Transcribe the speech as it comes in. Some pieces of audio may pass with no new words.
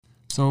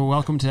So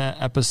welcome to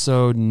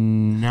episode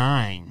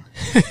 9.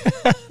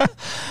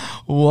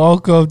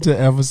 Welcome to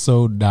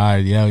episode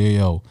 9.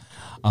 Yo.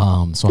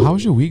 So how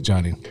was your week,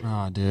 Johnny?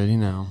 Oh, dude,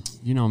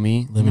 you know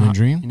me. Living a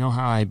dream? You know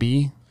how I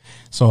be?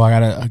 So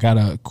I got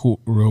a cool,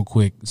 real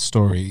quick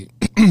story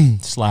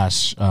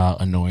slash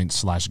annoyance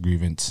slash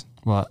grievance.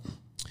 What?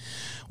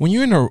 When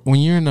you're in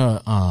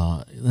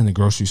the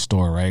grocery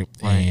store, right?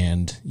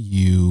 And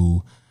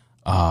you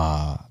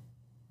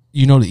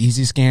the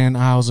easy scan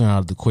aisles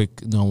and the quick,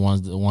 the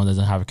one that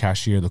doesn't have a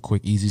cashier, the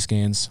quick easy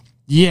scans.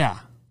 Yeah.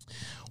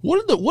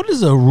 What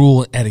is the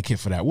rule and etiquette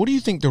for that? What do you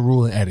think the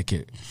rule and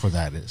etiquette for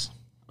that is?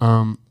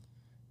 10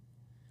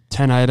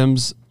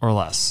 items or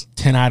less.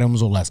 10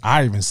 items or less.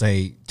 I even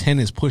say 10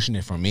 is pushing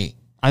it for me.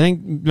 I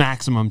think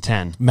maximum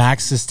 10.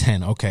 Max is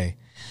 10. Okay.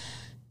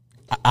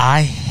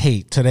 I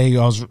hate today.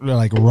 I was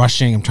like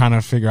rushing. I'm trying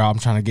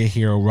to get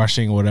here or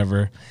rushing or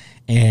whatever.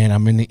 And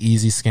I'm in the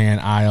easy scan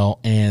aisle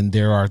and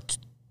there are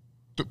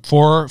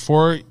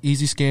four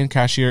easy scan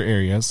cashier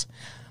areas.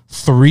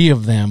 3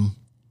 of them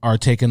are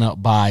taken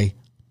up by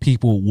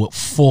people with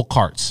full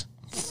carts.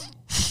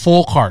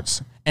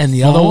 And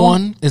the other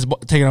one is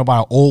taken up by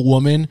an old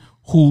woman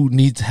who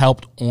needs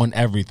help on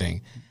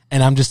everything.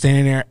 And I'm just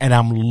standing there and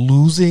I'm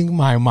losing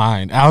my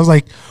mind. I was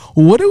like,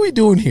 what are we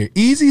doing here?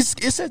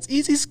 It says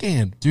easy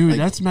scan. Dude,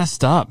 that's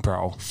messed up,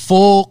 bro.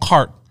 Full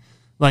cart.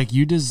 Like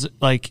you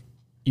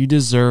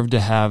deserve to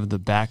have the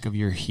back of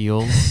your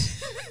heels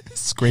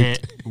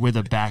Scraped hit with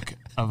the back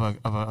of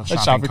a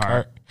shopping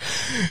cart.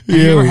 Have Yeah.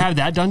 you ever had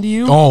that done to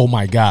you? Oh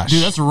my gosh.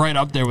 Dude, that's right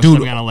up there with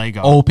stepping on a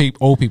Lego. Old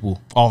people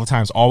all the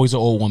time. It's always an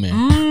old woman.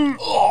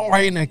 Oh,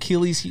 right in the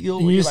Achilles heel.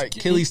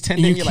 Achilles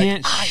tendon. And you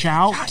can't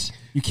shout.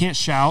 You can't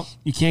shout.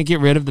 You can't get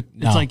rid of the.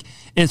 It's like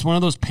it's one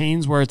of those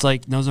pains where it's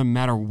like doesn't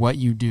matter what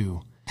you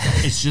do,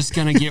 it's just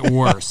gonna get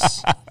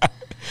worse.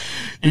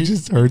 It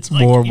just hurts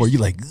more and more.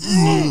 You're like,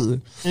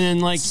 ugh.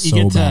 And then you So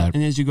get to, bad.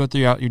 and as you go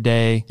throughout your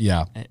day,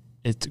 Yeah.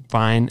 it's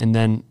fine. And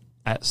then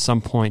at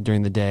some point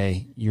during the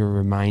day, you're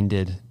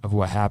reminded of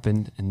what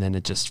happened, and then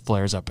it just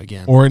flares up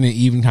again. Or in the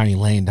evening time, you're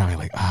laying down, you're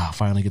like, I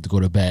finally get to go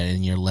to bed,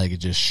 and your leg is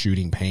just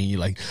shooting pain. You're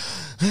like,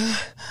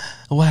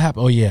 what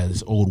happened? Oh yeah,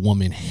 this old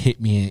woman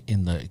hit me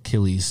in the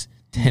Achilles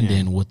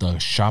tendon with a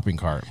shopping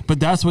cart. But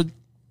that's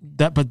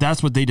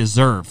what they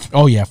deserve.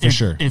 Oh yeah, for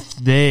sure. If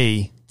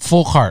they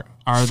Full cart.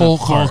 are full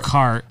the full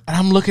cart, And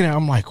I'm looking at it,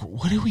 I'm like,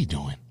 what are we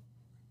doing?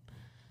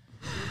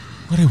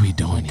 What are we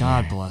doing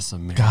God here? bless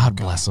them, man. God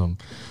bless them.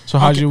 So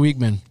how's your week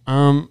been?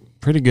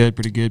 Pretty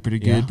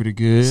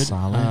good.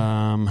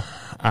 Solid.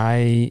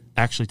 I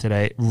actually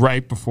today,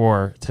 right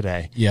before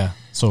today, Yeah.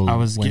 So I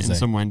was Wednesday. getting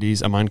some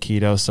Wendy's. I'm on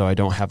keto, so I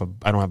don't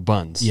have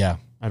buns. Yeah.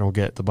 I don't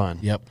get the bun.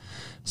 Yep.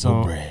 So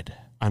No bread.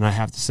 And I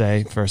have to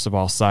say, first of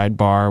all,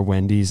 sidebar,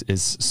 Wendy's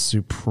is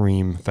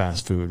supreme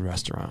fast food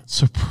restaurant.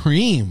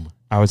 Supreme.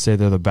 I would say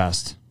they're the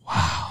best.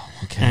 Wow.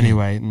 Okay.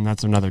 Anyway, and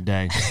that's another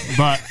day.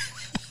 But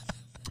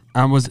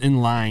I was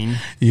in line,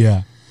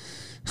 Yeah.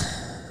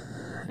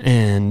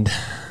 and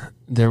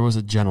there was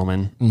a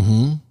gentleman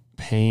Mm-hmm.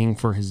 paying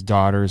for his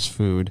daughter's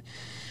food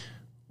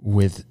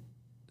with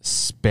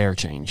spare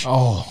change.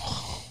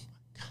 Oh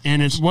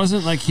And it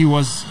wasn't like he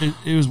was,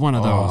 it was one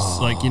of those,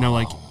 like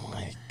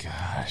my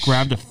gosh.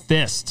 grabbed a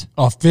fist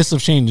Fist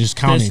of change, just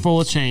counting.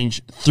 full of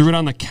change, threw it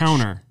on the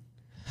counter,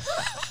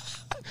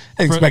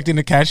 Expecting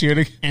the cashier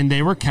to. and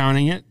they were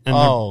counting it. And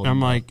I'm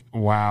like,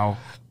 wow.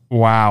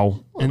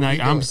 And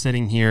I'm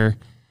sitting here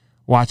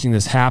watching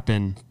this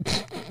happen,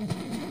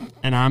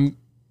 and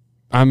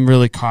I'm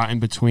really caught in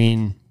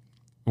between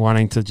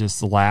wanting to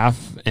just laugh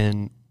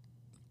and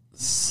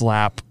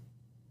slap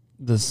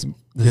this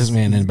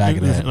man in the back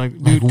of the head. Like,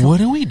 dude, Like,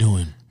 what are we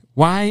doing?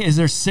 why is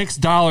there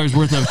 $6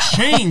 worth of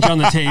change on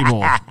the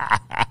table?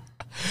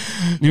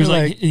 And he was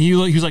like, he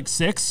was like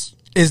 6.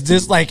 Is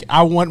this like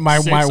I want my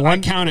 6, my I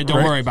one? counted,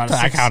 don't worry about it.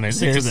 I 6, counted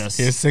 6 of Here's- this.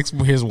 Here's 6.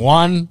 Here's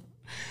 1.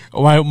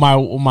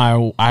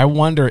 My. I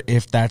wonder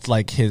if that's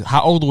like his.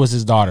 How old was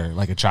his daughter?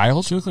 Like a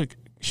child? She looked like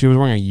she was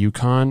wearing a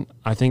Yukon.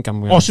 I think I'm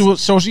gonna. Oh, she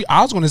was. So she.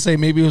 I was going to say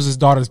maybe it was his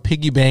daughter's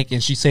piggy bank,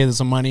 and she saved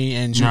some money.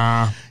 And she,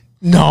 Nah.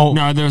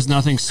 no, There's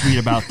nothing sweet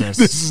about this.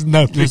 this is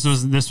nothing.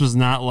 This was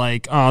not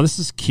like, oh, this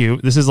is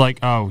cute. This is like,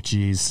 oh,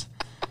 geez.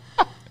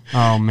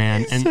 Oh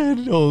man,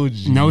 and Oh,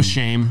 geez. no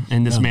shame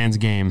in this man's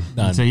game.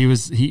 None. So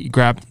he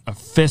grabbed a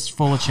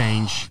fistful of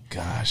change,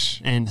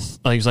 Gosh, and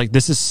like he was like,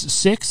 this is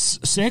 6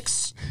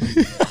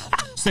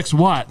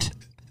 what?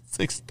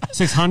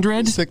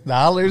 $600? $6,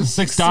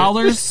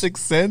 $6?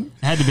 6 cents.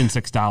 It had to have been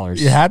 $6.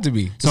 It had to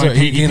be. So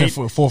he he gained paid- it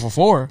for 4 for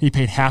 4. He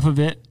paid half of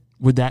it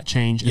with that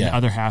change and Yeah. the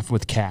other half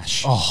with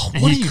cash. Oh,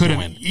 and what he are you could have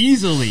doing?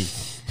 easily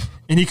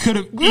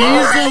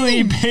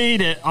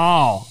paid it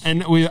all,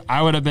 and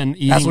I would have been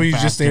eating. That's where you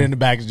faster. just stand in the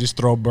back and just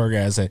throw a burger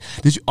at his head.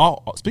 Did you? Oh,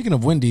 speaking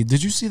of Wendy,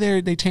 did you see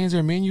they changed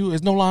their menu?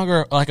 It's no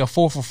longer like a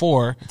 4 for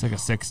 4. It's like a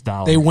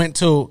 $6. They went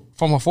to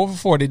from a 4 for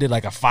 4. They did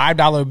like a $5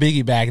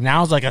 biggie bag.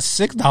 Now it's like a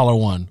 $6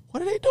 one.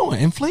 What are they doing?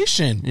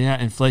 Inflation.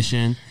 Yeah,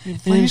 inflation.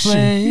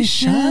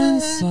 Inflation.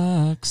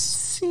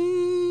 Sucks.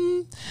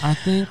 I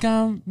think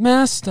I'm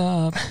messed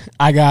up.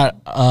 I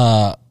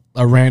got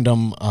a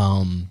random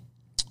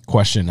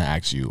question to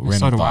ask you. Random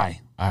So do thought.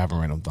 I. I have a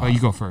random thought. Oh, you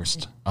go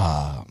first.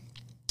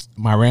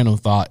 My random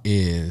thought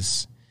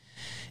is,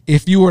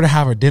 if you were to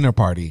have a dinner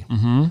party,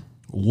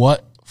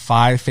 what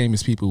 5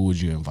 famous people would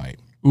you invite?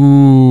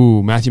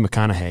 Ooh, Matthew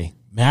McConaughey.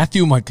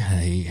 Matthew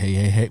McConaughey.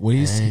 Hey. What do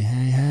you say?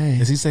 Hey.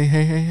 Does he say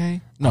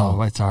hey? No.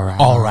 Oh, it's all right.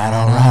 All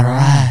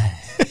right.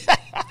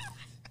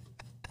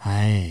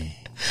 Hey.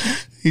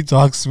 He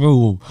talks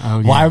smooth. Oh,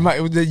 yeah. Why am I?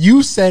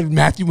 You said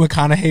Matthew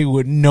McConaughey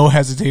with no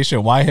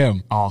hesitation. Why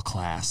him? All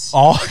class.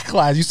 All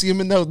class. You see him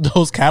in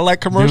those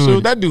Cadillac commercials?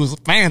 Dude. That dude's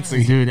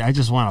fancy. Dude, I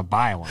just want to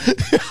buy one.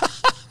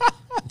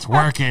 It's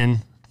working.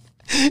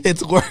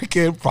 It's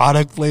working.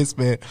 Product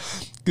placement.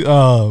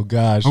 Oh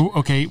gosh. Oh,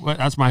 okay, well,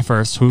 that's my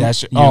first. Who?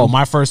 That's you?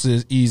 my first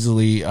is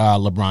easily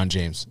LeBron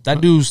James.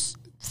 That dude's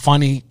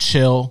funny,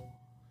 chill.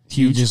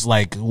 He just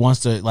like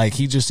wants to like.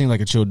 He just seems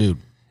like a chill dude.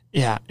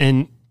 Yeah,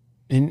 and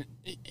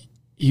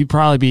he'd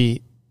probably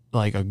be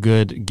like a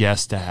good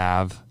guest to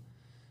have,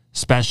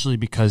 especially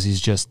because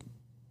he's just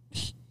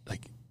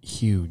like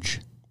huge.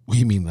 What do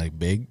you mean, like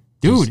big?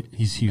 Dude,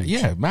 he's huge.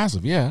 Yeah,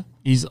 massive. Yeah.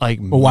 He's like.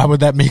 But why would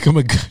that make him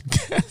a good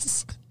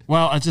guest?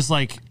 Well, it's just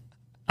like,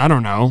 I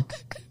don't know.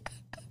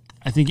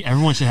 I think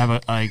everyone should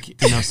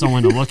have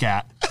someone to look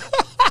at.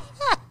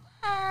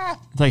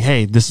 It's like,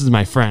 hey, this is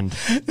my friend,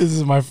 This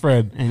is my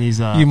friend. and he's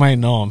You might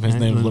know him. His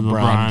name is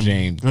LeBron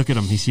James. Look at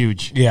him, he's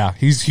huge. Yeah,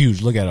 he's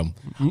huge. Look at him.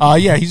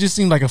 Yeah, he just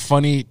seemed like a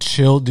funny,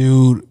 chill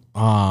dude.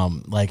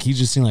 Like he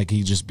just seemed like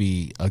he'd just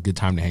be a good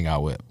time to hang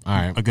out with. All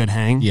right. A good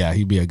hang. Yeah,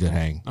 he'd be a good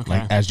hang. Okay.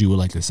 Like as you would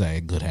like to say,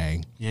 a good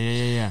hang.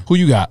 Yeah. Who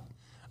you got?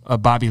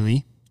 Bobby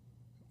Lee.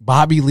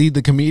 Bobby Lee,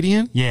 the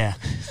comedian? Yeah.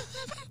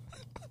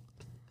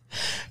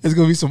 There's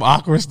gonna be some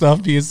awkward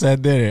stuff being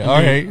said there. All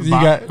right. So you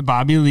got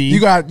Bobby Lee. you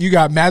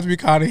got Matthew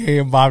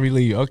McConaughey and Bobby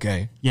Lee.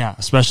 Okay. Yeah,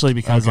 especially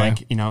because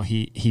Okay.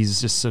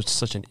 he's just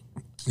such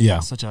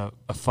a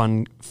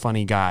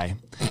funny guy.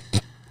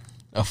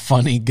 A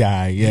funny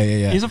guy.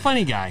 Yeah. He's a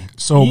funny guy.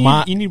 So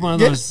you need one of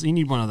those. You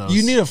need one of those.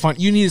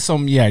 You need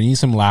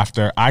some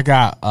laughter. I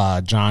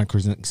got John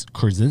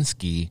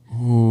Krasinski,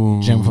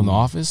 Jim from The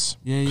Office.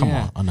 Yeah. Come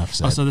on, enough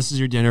said. Oh, so this is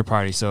your dinner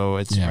party. So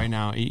it's Yeah. right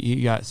now.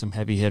 You got some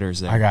heavy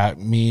hitters there. I got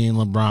me and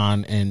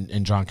LeBron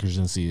and John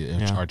Krasinski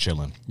Yeah. are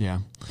chilling. Yeah.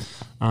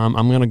 I'm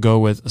gonna go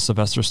with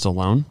Sylvester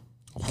Stallone.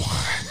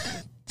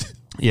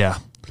 Yeah.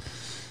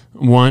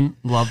 One,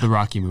 love the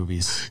Rocky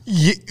movies.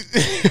 Yeah.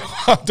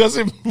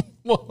 Doesn't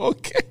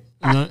okay.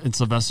 And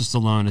Sylvester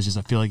Stallone is just,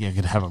 I feel like I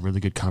could have a really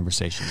good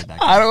conversation with that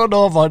guy. I don't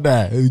know about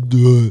that.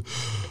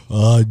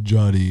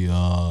 Johnny,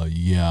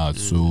 yeah,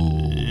 so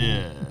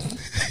Yeah.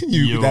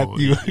 you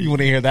want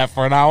to hear that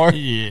for an hour?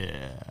 Yeah.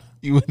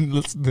 You wouldn't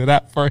listen to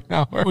that for an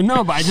hour? Well,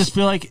 no, but I just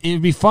feel like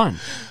it'd be fun.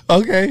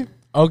 Okay.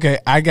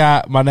 I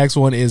got my next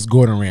one is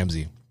Gordon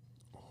Ramsay.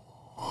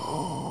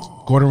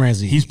 Gordon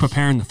Ramsay. He's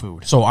preparing the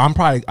food. So I'm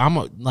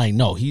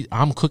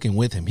cooking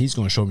with him. He's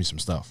going to show me some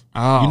stuff.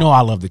 Oh. You know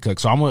I love to cook.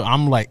 So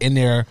I'm like in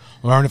there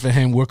learning from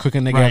him. We're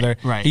cooking together.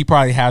 Right. He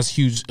probably has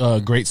huge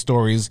great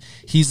stories.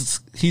 He's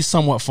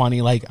somewhat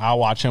funny. Like I'll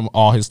watch him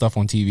all his stuff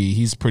on TV.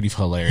 He's pretty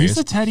hilarious. He's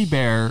a teddy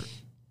bear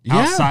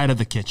outside of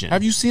the kitchen.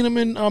 Have you seen him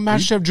in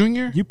MasterChef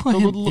Junior? You put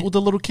him with the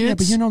little kids. Yeah,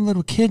 but you're no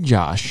little kid,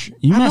 Josh.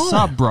 You I know mess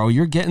up, that. bro.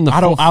 You're getting the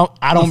I don't.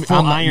 the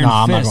full iron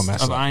I'm not fist gonna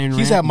mess of up. Iron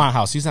He's Ram- at my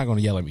house. He's not going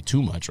to yell at me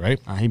too much, right?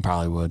 He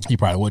probably would. He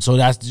probably would. So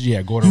that's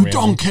Gordon Ramsay.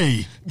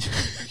 Donkey.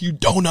 You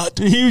donut.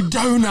 You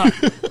donut.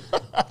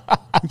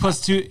 He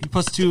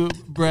puts two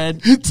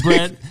bread.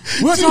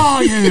 What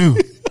are you?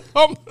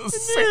 I'm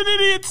An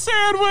idiot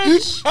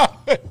sandwich.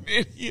 an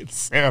idiot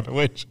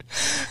sandwich.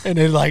 And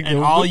then like And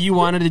all you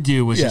wanted to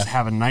do was Yeah. just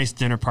have a nice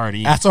dinner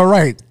party. that's all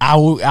right. I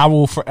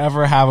will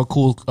forever have a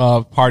cool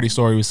party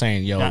story with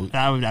saying, yo,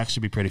 That would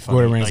actually be pretty funny.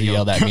 Gordon Ramsay Like,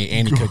 yelled at me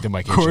and he cooked in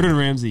my kitchen. Gordon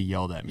Ramsay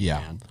yelled at me, Yeah.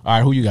 man. All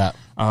right, who you got?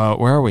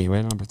 Where are we?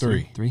 Wait, number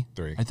three. Three.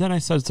 I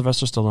said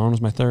Sylvester Stallone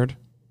was my third.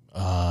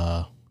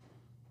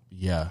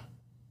 Yeah.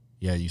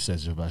 Yeah, you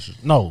said Sylvester.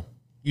 No.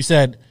 You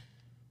said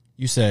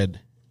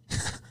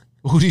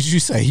who did you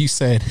say? You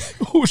said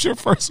who was your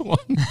first one?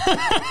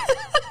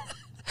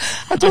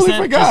 I totally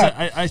forgot.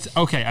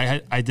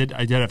 I did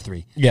have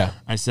three. Yeah.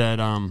 I said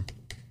Matthew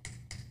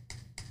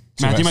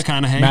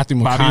McConaughey.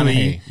 Matthew Bobby McConaughey,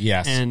 Lee,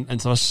 yes. And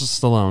Sylvester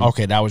Stallone.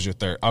 Okay, that was your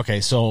third.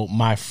 Okay, so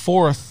my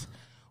fourth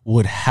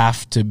would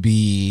have to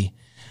be,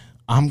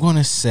 I'm going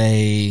to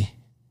say,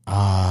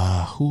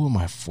 who would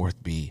my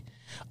fourth be?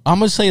 I'm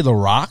going to say The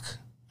Rock.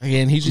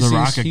 Again, he just The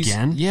Rock he's-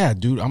 again? Yeah,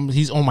 dude.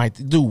 He's on my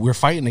dude. We're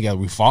fighting together.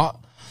 We fought.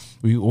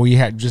 We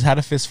had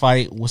a fist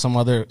fight with some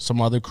other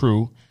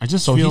crew. I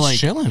just so feel he's like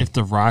chilling. if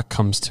The Rock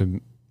comes to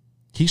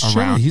He's around,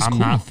 chilling. He's I'm cool.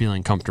 not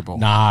feeling comfortable.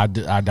 Nah,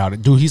 I doubt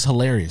it, dude. He's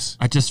hilarious.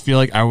 I just feel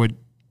like I would.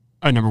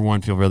 Number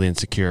one, feel really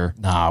insecure,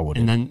 Nah, I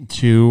wouldn't. and then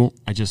two,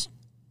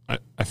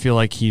 I feel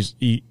like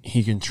he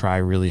can try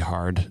really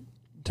hard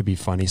to be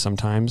funny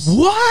sometimes.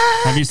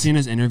 What? Have you seen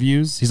his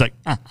interviews? He's like,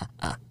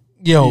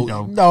 Yo, you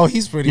know. no,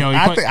 he's pretty. Yo, he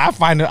I put- think I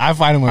find him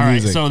all right,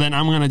 amusing. so then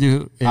I'm gonna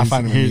do I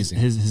find him his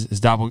amusing. his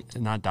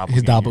doppelganger.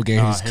 His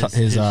doppelganger,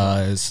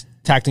 his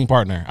Tag team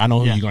partner. I know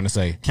who you're going to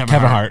say. Kevin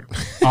Hart.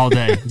 All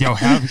day. Yo,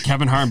 have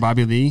Kevin Hart and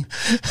Bobby Lee.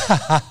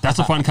 That's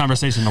a fun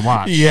conversation to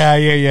watch.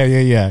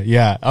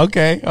 Yeah.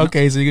 Okay.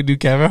 So you can do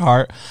Kevin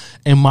Hart.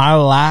 And my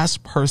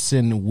last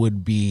person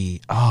would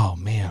be, oh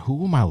man, who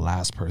will my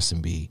last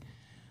person be?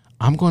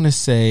 I'm going to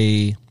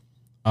say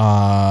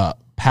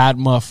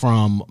Padma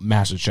from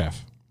MasterChef.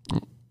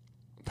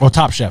 Or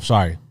Top Chef,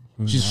 sorry.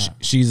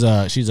 She's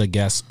a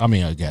guest. I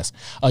mean,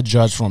 a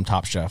judge from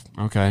Top Chef.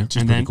 Okay.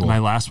 And then my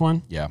last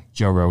one? Yeah.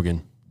 Joe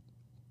Rogan.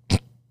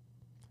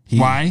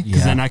 Why?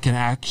 Because then I can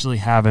actually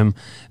have him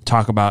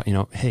talk about,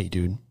 hey,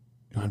 dude,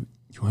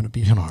 you want to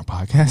be on our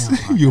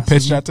podcast? You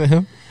pitch that to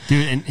him?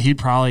 Dude, and he'd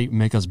probably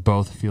make us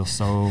both feel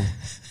so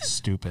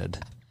stupid.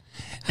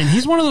 And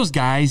he's one of those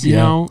guys, you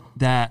know,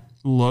 that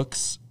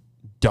looks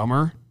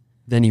dumber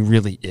than he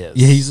really is.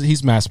 Yeah,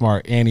 he's mad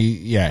smart. And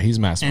he's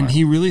mad smart. And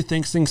he really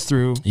thinks things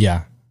through.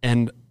 Yeah.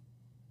 And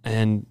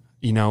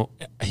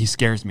he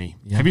scares me.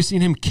 Yeah. Have you seen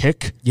him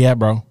kick? Yeah,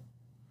 bro.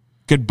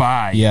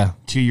 Goodbye. Yeah.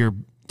 To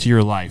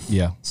your life.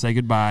 Yeah. Say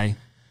goodbye.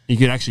 You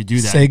could actually do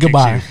that. Say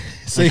goodbye.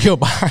 Say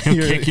goodbye. He'll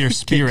kick your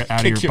spirit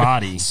out of your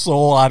body.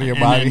 Soul out of your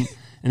body.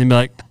 And then be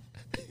like,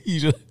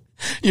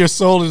 your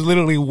soul is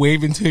literally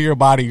waving to your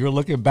body. You're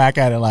looking back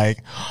at it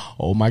like,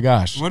 oh my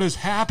gosh. What is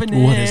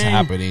happening? What is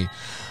happening?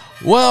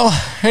 Well,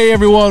 hey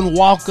everyone,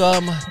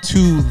 welcome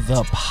to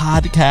the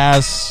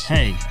podcast.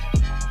 Hey,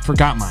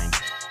 forgot mine.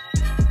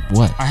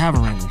 What? I have a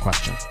random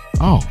question.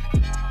 Oh.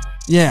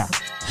 Yeah.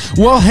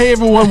 Well, hey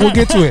everyone, we'll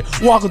get to it.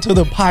 Welcome to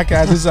the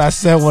podcast. As I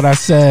said what I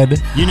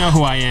said. You know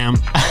who I am.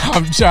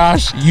 I'm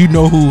Josh. You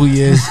know who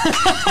he is.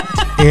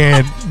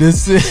 And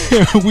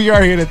we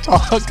are here to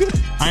talk.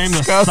 I am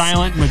the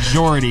silent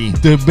majority.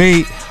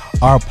 Debate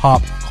our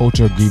pop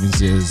culture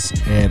grievances,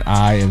 and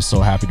I am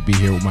so happy to be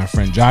here with my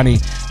friend Johnny.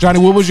 Johnny,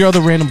 what was your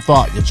other random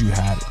thought that you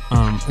had?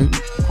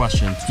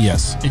 Question.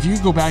 Yes. If you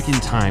could go back in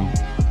time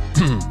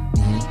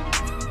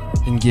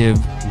and give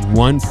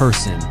one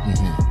person,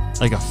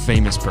 like a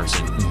famous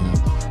person in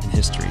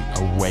history,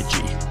 a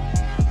wedgie.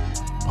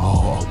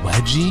 Oh, a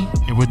wedgie?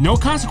 And with no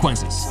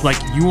consequences. Like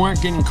you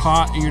aren't getting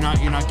caught, and you're not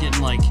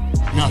getting like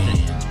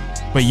nothing.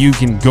 Man. But you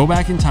can go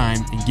back in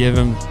time and give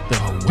him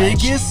the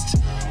biggest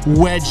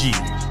wedgie.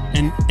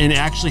 And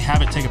actually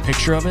have it take a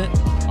picture of it?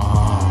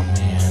 Oh,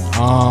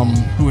 man.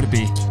 Who would it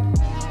be?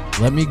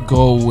 Let me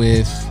go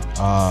with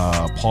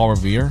Paul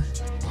Revere.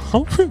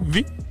 Paul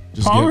Revere?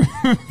 Just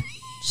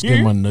give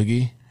him a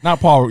noogie. Not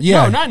Paul.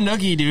 Yeah. No, not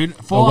noogie, dude.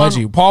 Full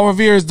wedgie. Paul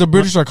Revere is the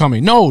British are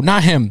coming. No,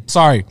 not him.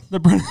 Sorry. The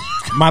British.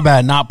 My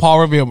bad. Not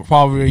Paul Revere.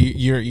 Paul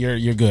Revere,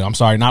 you're good. I'm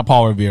sorry. Not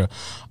Paul Revere.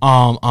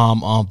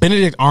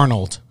 Benedict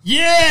Arnold.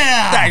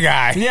 Yeah, that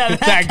guy. Yeah,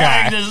 that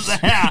guy.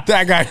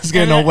 That guy is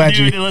getting a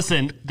wedgie. Dude,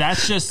 listen,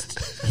 that's just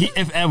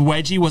if a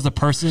wedgie was a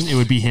person, it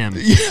would be him.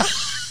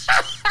 Yes.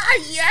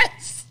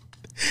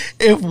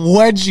 If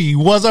wedgie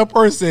was a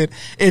person,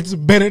 it's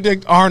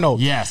Benedict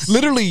Arnold. Yes.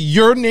 Literally,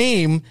 your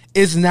name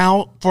is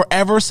now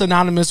forever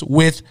synonymous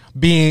with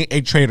being a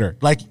traitor.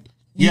 Like,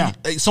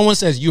 someone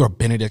says you are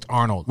Benedict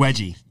Arnold.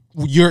 Wedgie.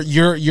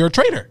 You're a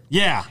traitor.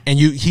 Yeah. And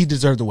he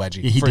deserved the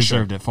wedgie. Yeah, he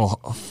deserved it.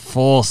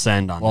 Full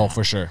send on that. Oh,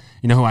 for sure.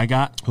 You know who I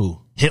got? Who?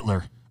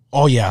 Hitler.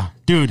 Oh yeah.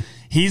 Dude,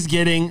 he's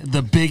getting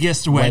the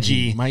biggest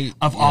wedgie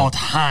of all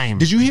time.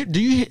 Have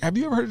you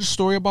ever heard the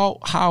story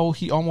about how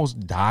he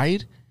almost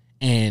died?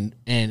 And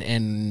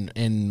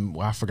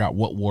well, I forgot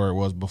what war it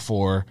was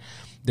before.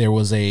 He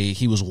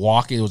was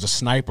walking, it was a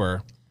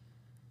sniper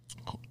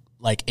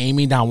like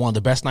aiming down, one of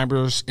the best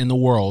snipers in the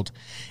world,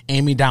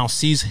 aiming down,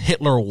 sees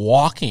Hitler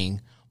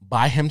walking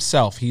by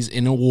himself. He's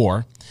in a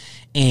war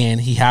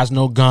and he has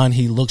no gun.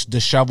 He looks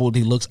disheveled.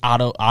 He looks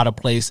out of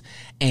place.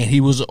 And it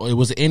was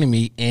an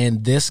enemy.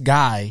 And this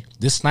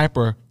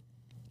sniper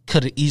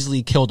could have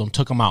easily killed him,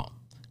 took him out.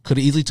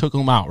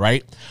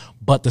 Right?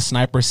 But the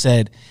sniper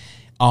said,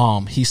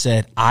 he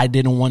said, I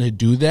didn't want to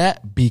do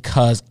that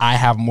because I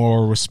have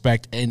more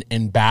respect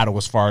in battle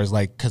as far as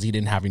like, cause he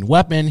didn't have any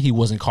weapon. He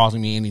wasn't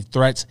causing me any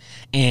threats.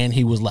 And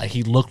he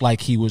looked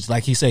like he was,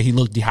 like he said, he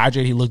looked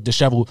dehydrated. He looked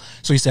disheveled.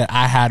 So he said,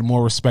 I had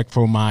more respect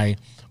for my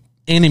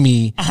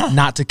enemy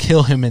not to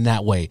kill him in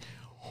that way.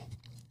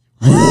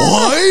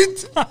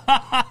 What?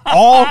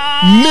 All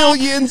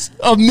millions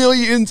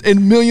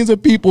and millions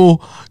of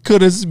people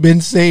could have been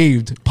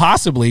saved.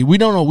 Possibly. We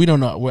don't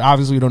know.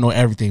 Obviously we don't know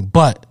everything,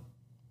 but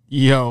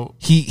yo,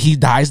 he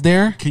dies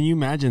there. Can you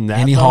imagine that?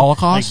 Any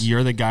Holocaust? Like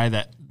you're the guy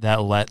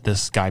that let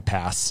this guy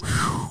pass.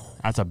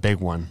 That's a big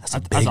one.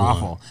 That's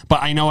awful.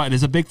 But I know what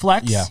is a big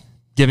flex. Yeah,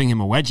 giving him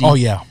a wedgie. Oh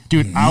yeah,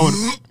 dude, I would.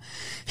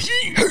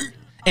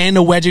 And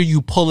the wedgie,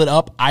 you pull it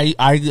up.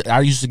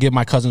 I used to give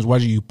my cousins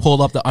wedgie. You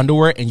pull up the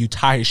underwear and you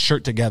tie his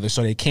shirt together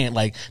so they can't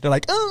they're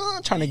like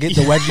trying to get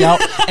the wedgie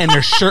out and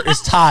their shirt is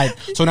tied.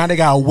 So now they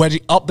got a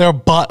wedgie up their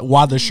butt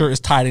while the shirt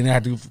is tied and they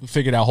have to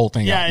figure that whole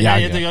thing out.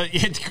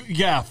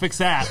 Yeah, fix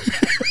that.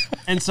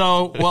 And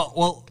so,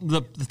 well,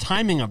 the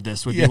timing of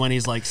this would be when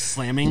he's like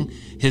slamming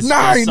his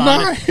nine.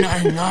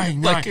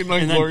 Like,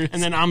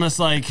 and then I'm just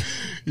like,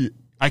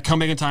 I come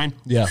back in time.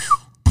 Yeah.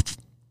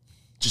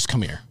 Just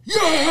come here. Yeah!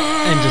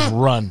 And just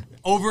run.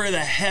 over the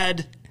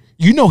head.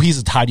 You know he's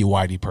a tidy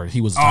whitey person.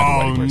 He was a tidy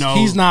whitey person. No,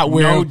 He's not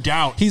wearing, no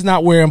doubt. He's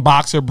not wearing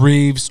boxer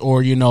briefs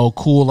or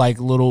cool like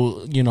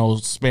little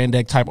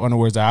spandex type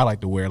underwears that I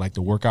like to wear, like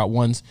the workout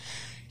ones.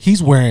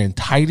 He's wearing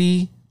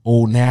tidy,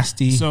 old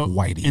nasty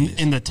whitey.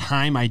 In the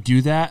time I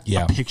do that,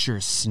 Yeah. a picture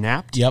is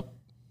snapped. Yep.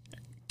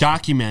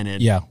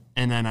 Documented. Yeah.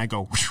 And then I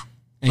go,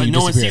 And but you no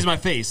one disappear. sees my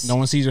face. No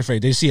one sees your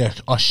face. They see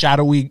a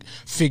shadowy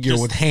figure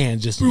with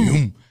hands just.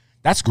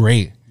 That's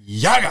great.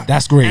 Yaga.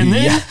 That's great. And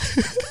then,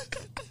 Yeah.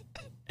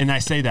 and I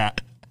say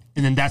that,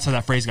 and then that's how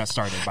that phrase got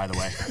started. By the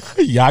way,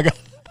 Yaga.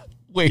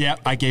 Wait. yeah,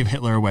 I gave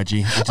Hitler a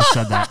wedgie. I just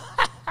said that.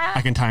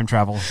 I can time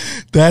travel.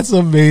 That's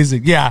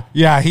amazing. Yeah.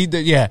 He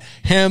did. Yeah.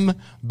 Him,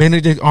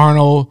 Benedict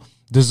Arnold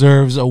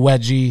deserves a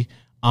wedgie.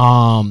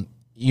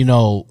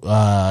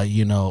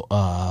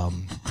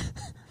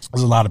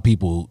 There's a lot of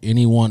people.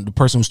 The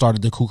person who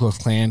started the Ku Klux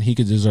Klan, he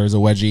could deserves a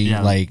wedgie.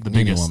 Yeah, like the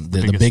biggest, anyone,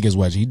 the the biggest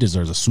wedgie. He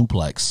deserves a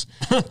suplex.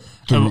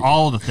 Of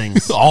all the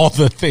things. All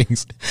the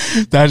things.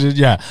 That's just,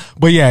 yeah.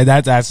 But yeah,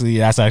 that's actually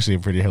a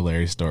pretty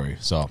hilarious story.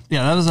 So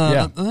Yeah, that was so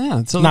not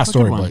that's a good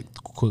story, one.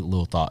 but quick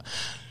little thought.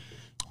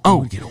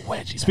 Oh, Get a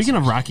wedgie. speaking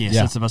of Rocky, I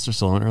Yeah. said Sylvester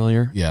Stallone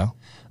earlier. Yeah.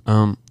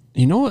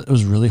 You know what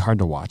was really hard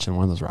to watch in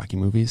one of those Rocky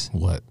movies?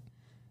 What?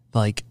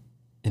 Like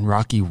in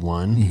Rocky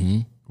 1, Mm-hmm.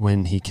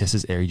 when he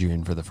kisses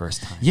Adrian for the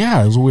first time.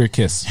 Yeah, it was a weird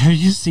kiss. Have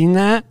you seen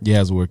that? Yeah, it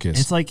was a weird kiss.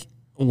 It's like,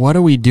 what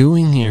are we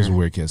doing It was a here?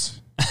 weird kiss.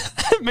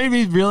 It made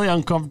me really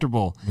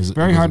uncomfortable. Was it-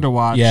 Very was hard it- to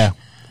watch. Yeah.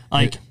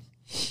 Like,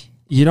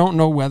 you don't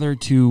know whether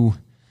to.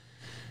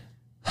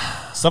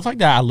 Stuff like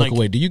that, I look Like-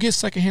 away. Do you get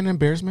secondhand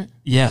embarrassment?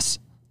 Yes.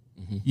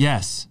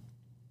 Yes.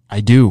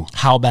 I do.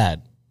 How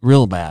bad?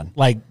 Real bad.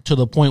 Like to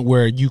the point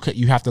where you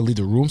have to leave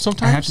the room I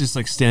sometimes? have to just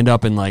like stand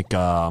up and like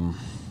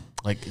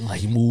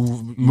like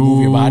move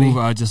your body.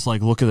 Just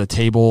like look at the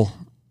table.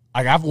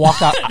 Like I've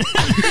walked out.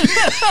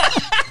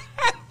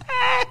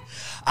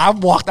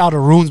 I've walked out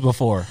of rooms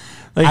before.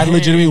 Like, I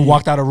legitimately hey.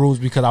 walked out of rooms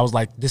because I was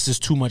like, this is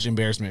too much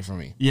embarrassment for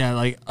me. Yeah,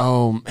 like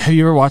have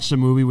you ever watched a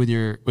movie with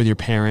your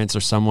parents or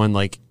someone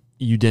like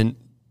you didn't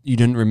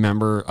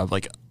remember of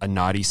like a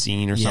naughty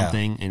scene or Yeah.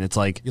 something, and it's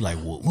like, You're like,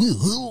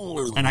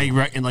 and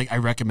I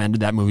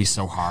recommended that movie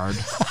so hard.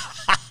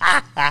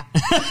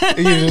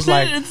 you're just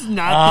like, It's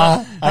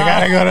not I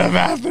gotta go to the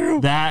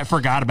bathroom. that.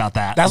 Forgot about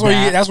that. That's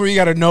where you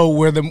got to know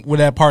where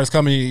that part is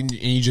coming, and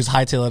you just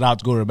hightail it out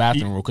to go to the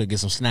bathroom real quick, get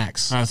some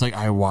snacks. I was like,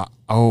 I watched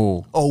that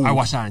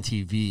on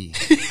TV,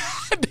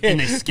 and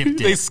they skipped it.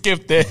 They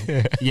skipped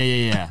it.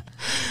 Yeah.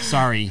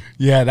 Sorry.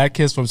 Yeah, that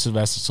kiss from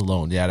Sylvester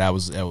Stallone. Yeah, that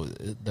was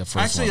the first.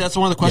 Actually, one. that's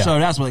one of the questions Yeah. I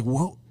would ask. Like,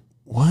 what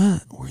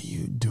were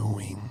you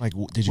doing? Like,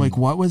 did you Like,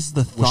 what was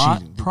the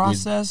thought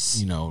process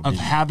you know, of did you-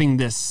 having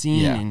this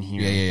scene Yeah, in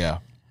here?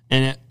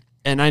 yeah.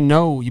 And I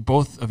know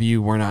both of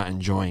you were not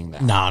enjoying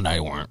that. No, they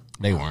weren't.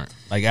 They weren't.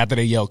 Like after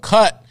they yelled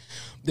cut,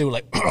 they were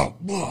like,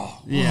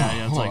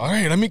 Yeah, it's like, all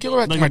right, let me get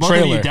back to like my both of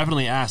trailer. you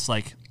definitely asked,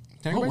 like,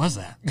 Can I what go was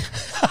that?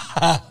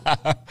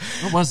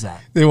 What was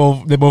that? They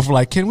both were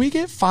like, can we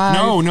get five?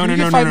 No. Can we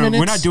get 5 minutes?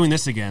 We're not doing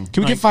this again.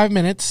 Can we get 5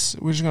 minutes?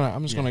 I'm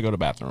just gonna go to the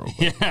bathroom real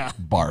quick. Yeah.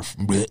 Barf.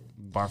 Blech.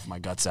 Barf my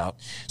guts out.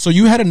 So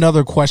you had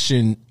another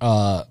question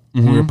when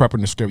we were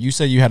prepping the script. You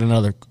said you had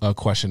another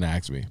question to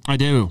ask me. I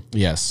do.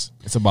 Yes.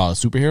 It's about a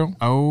superhero?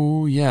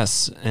 Oh,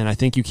 yes. And I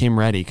think you came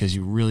ready because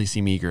you really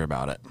seem eager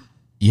about it.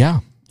 Yeah.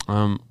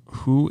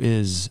 Who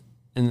is...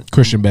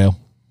 Christian Bale.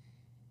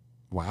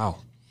 Wow.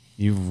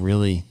 You've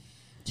really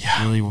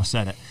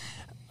said it.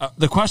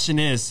 The question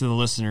is to the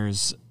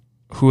listeners,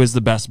 who is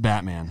the best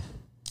Batman?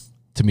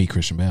 To me,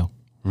 Christian Bale.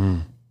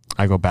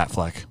 I go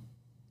Batfleck.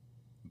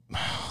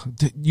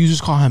 You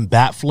just call him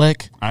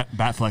Batfleck?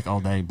 Batfleck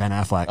all day. Ben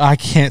Affleck. I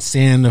can't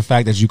stand the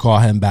fact that you call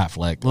him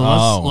Batfleck.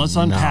 Well, let's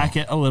unpack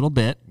it a little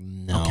bit.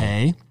 No.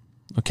 Okay.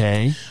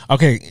 Okay.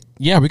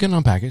 Yeah, we can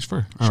unpack it.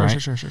 Sure. right.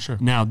 Sure.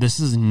 Now, this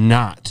is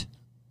not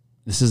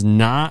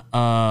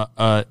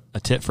a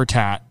tit for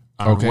tat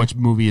on Okay. which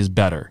movie is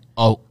better.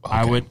 Oh, okay.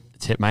 I would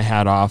tip my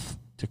hat off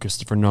to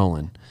Christopher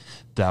Nolan.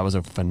 That was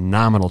a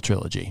phenomenal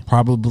trilogy.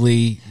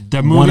 Probably The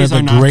one of movies the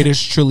are not-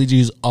 greatest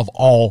trilogies of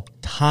all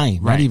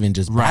time. Not even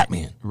just right,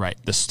 Batman. Right.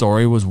 The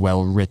story was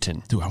well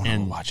written. Dude, I want to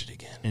watch it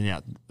again. And yeah,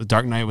 The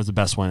Dark Knight was the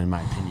best one in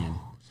my opinion.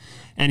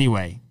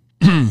 Anyway,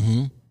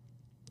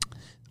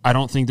 I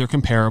don't think they're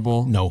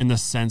comparable No. in the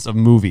sense of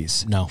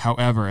movies. No.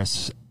 However,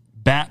 as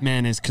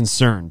Batman is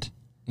concerned,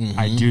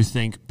 I do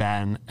think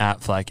Ben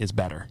Affleck is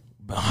better.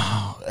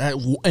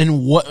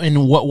 In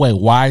what way?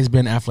 Why is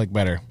Ben Affleck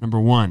better? Number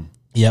one,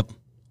 Yep.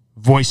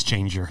 voice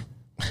changer.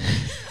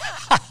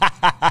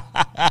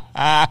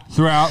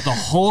 Throughout the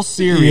whole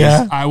series,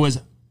 Yeah. I was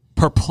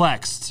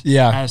perplexed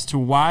Yeah. as to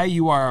why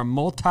you are a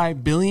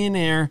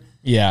multi-billionaire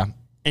Yeah.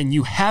 and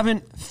you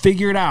haven't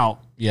figured out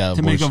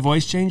to make a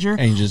voice changer.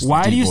 and you just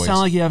why do do you voice. sound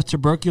like you have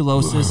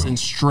tuberculosis and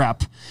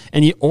strep,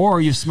 and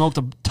you've smoked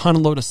a ton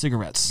of load of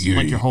cigarettes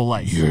like your whole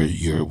life?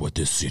 You're what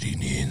this city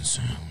needs.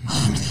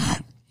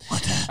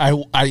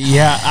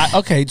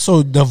 Okay.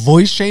 So the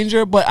voice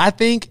changer, but I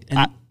think,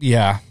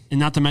 yeah. And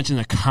not to mention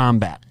the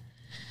combat.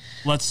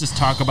 Let's just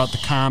talk about the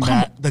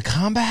combat. The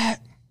combat.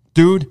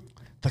 dude.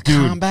 The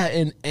combat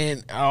and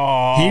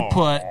he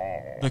put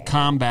the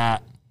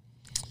combat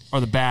or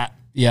the bat.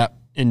 Yeah.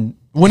 In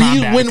when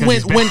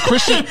combat when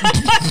Christian.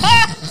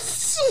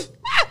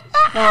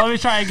 No, let me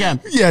try again.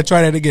 Yeah,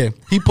 try that again.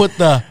 He put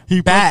the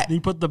bat. He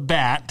put the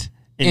bat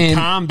in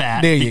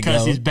combat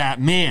because he's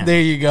Batman. There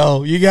you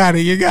go. You got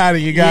it.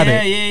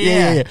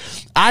 Yeah.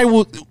 I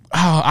will.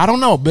 I don't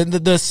know,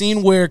 but the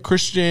scene where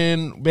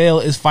Christian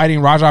Bale is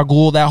fighting Ra's al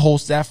Ghul,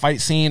 that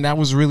fight scene, that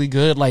was really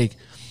good. Like,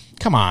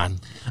 come on.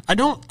 I'm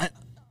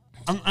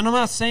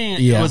not saying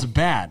it was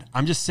bad.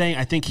 I'm just saying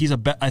I think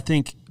I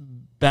think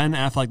Ben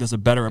Affleck does a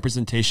better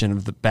representation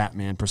of the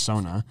Batman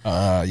persona.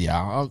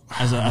 Yeah.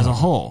 As a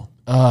whole.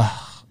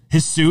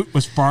 His suit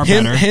was far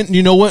better.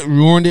 You know what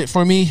ruined it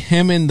for me?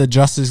 Him and the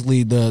Justice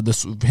League,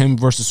 him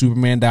versus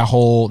Superman. That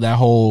whole.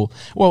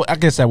 Well, I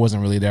guess that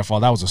wasn't really their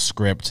fault. That was a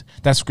script.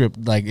 That script,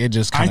 like, it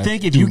just. I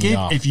think if you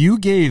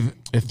gave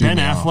Ben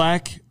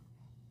Affleck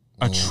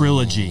a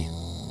trilogy,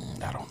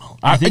 I don't know.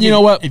 I think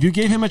what? If you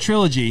gave him a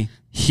trilogy,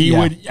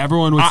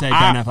 everyone would say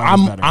Ben Affleck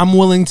was better.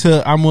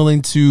 I'm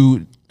willing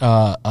to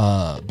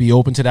be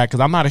open to that because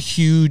I'm not a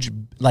huge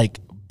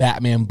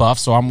Batman buff,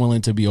 so I'm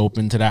willing to be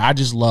open to that. I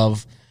just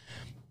love.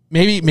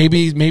 Maybe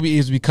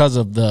it's because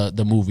of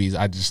the movies.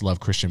 I just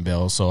love Christian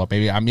Bale, so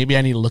maybe I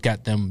need to look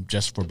at them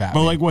just for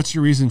Batman. But what's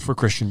your reason for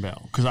Christian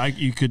Bale? Because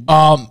you could.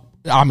 I'm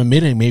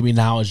admitting maybe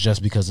now it's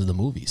just because of the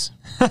movies.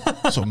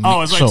 So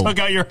I took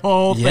out your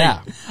whole thing. Yeah.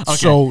 Okay.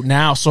 So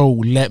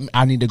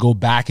I need to go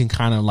back and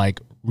kind of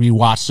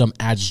rewatch them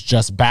as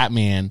just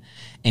Batman,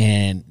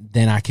 and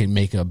then I can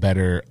make a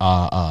better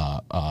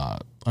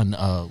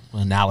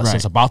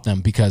analysis about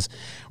them because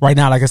right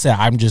now, like I said,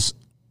 I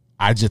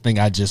just think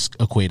I just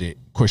equated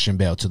Christian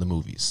Bale to the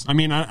movies. I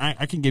mean,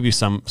 I can give you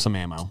some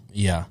ammo.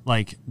 Yeah,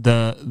 like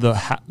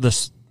the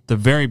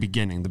very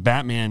beginning, the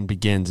Batman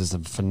Begins is a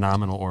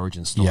phenomenal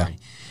origin story,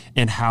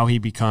 and how he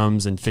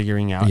becomes and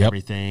figuring out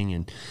everything,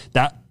 and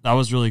that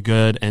was really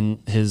good.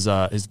 And his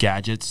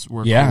gadgets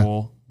were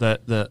cool.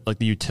 The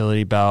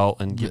utility belt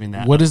and giving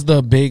that. What is the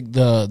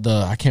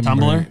I can't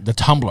remember the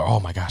Tumbler? Oh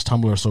my gosh,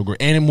 Tumbler is so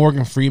great. And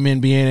Morgan Freeman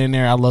being in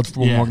there, I love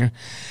Morgan.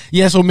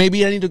 Yeah, so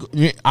maybe I need to.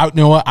 You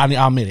know what?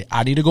 I'll admit it.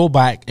 I need to go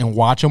back and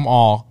watch them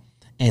all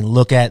and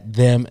look at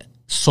them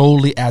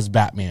solely as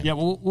Batman. Yeah,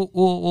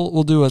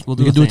 we'll do it. We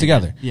can do it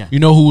together. Yeah. You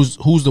know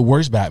who's the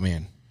worst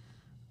Batman?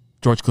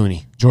 George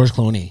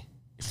Clooney.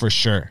 For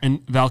sure.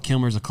 And Val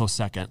Kilmer's a close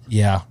second.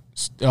 Yeah.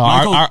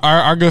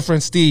 Our good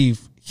friend Steve.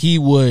 He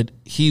would.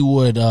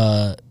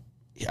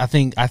 I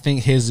think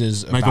his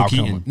is Michael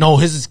Keaton. No,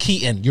 his is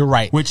Keaton. You're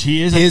right. Which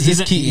he is.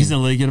 He's Keaton. He's a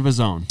league of his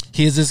own.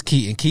 His is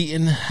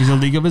Keaton. He's a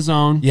league of his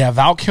own. Yeah,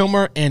 Val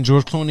Kilmer and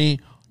George Clooney.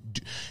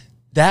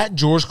 That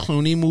George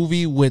Clooney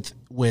movie with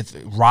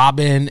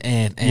Robin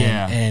and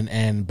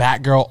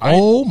Batgirl.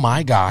 Oh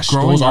my gosh,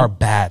 those are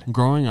bad.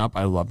 Growing up,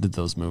 I loved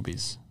those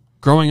movies.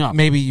 Growing up,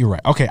 maybe you're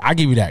right. Okay, I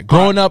give you that.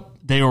 Growing up.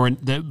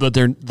 But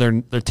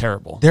they're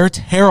terrible. They're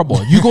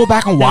terrible. You go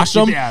back and watch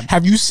them.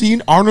 Have you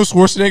seen Arnold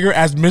Schwarzenegger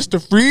as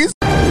Mr. Freeze?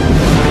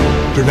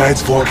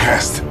 Tonight's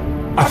forecast.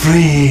 A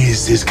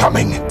freeze is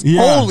coming.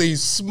 Yeah. Holy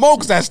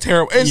smokes, that's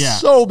terrible. It's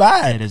so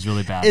bad. It is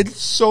really bad. It's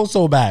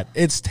so bad.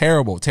 It's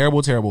terrible.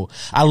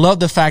 I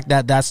love the fact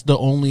that that's the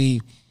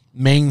only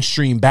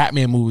mainstream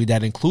Batman movie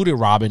that included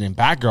Robin and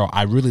Batgirl.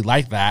 I really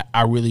like that.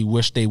 I really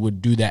wish they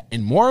would do that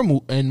in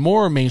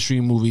more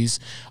mainstream movies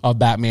of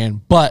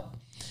Batman. But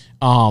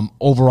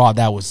overall,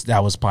 that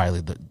was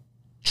probably the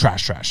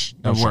trash.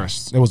 The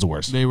worst. It was the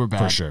worst. They were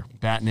bad for sure.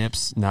 Bat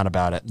nips, not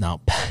about it.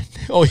 No.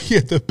 Oh yeah,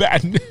 the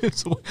bat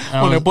nips when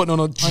they're putting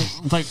on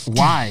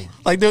why?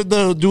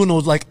 They're doing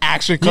those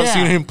action cuts,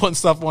 seeing him putting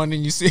stuff on,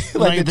 and you see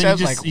the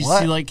chest. You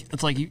what? See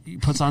it's he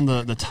puts on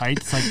the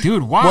tights. It's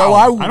dude, wow.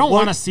 I don't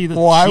want to see the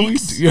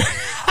cheeks.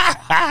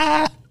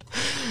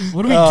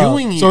 What are we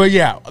doing here? So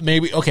yeah,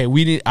 maybe okay.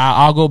 We need.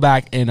 I'll go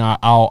back and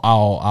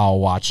I'll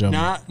watch them.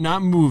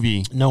 Not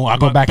movie. No, I'll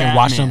go back and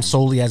watch them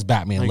solely as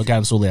Batman. Look at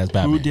him solely as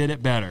Batman. Who did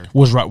it better?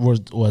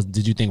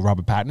 Did you think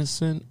Robert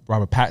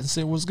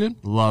Pattinson was good?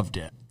 Loved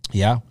it.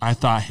 Yeah, I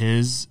thought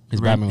his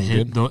Batman was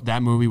good.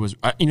 That movie was.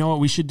 You know what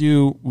we should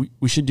do?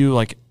 We should do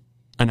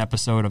an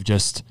episode of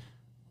just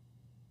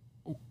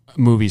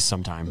movies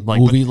sometime, like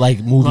a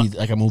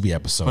movie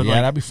episode.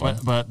 Yeah, that'd be fun.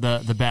 But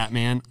the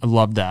Batman, I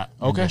loved that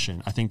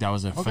edition. I think that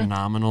was a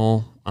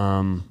phenomenal.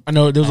 I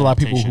know there was a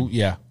lot of people who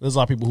there's a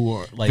lot of people who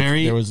are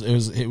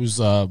it was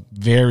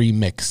very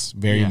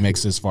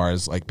mixed as far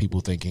as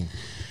people thinking.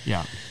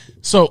 Yeah.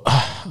 So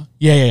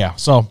yeah.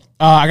 So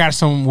I got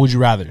some would you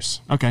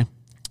rather's. Okay.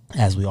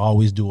 As we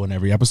always do on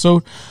every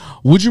episode,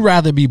 would you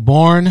rather be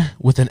born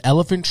with an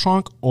elephant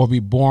trunk or be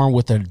born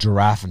with a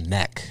giraffe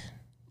neck?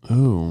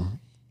 Ooh.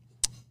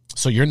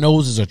 So your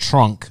nose is a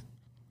trunk,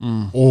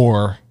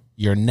 or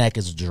your neck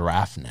is a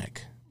giraffe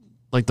neck.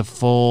 Like the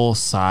full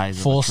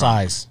size. Full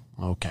size.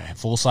 Okay.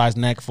 Full size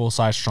neck, full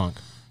size trunk.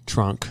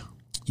 Trunk.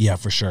 Yeah,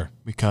 for sure.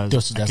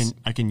 Because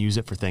I can use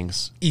it for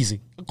things.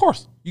 Easy. Of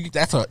course.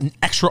 That's an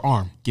extra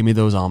arm. Give me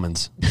those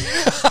almonds.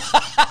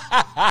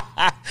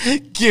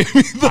 Give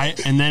me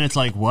the. And then it's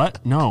like,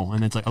 what? No.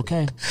 And it's like,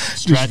 okay,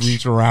 stretch. Just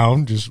reach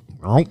around.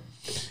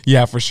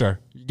 Yeah, for sure.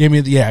 Give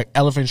me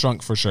elephant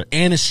trunk for sure.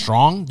 And it's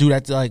strong, dude.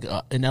 That's like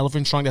an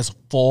elephant trunk. That's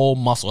full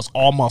muscle. It's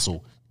all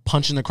muscle.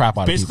 Punching the crap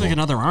out of people. Basically like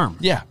another arm.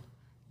 Yeah,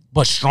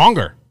 but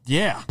stronger.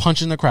 Yeah,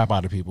 punching the crap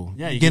out of people.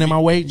 Yeah, you get in my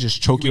way,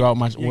 just choke you out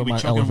with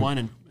my elephant. One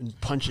and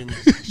punching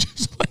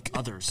just like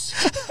others.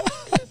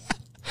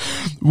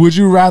 Would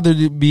you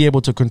rather be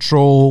able to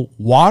control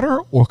water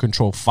or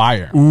control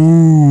fire?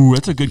 Ooh,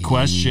 that's a good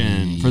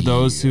question for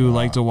those who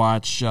like to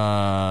watch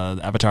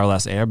Avatar: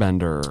 Last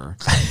Airbender.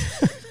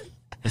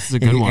 This is a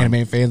good one.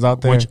 Anime fans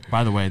out there. Which,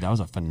 by the way, that was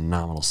a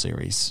phenomenal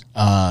series.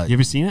 You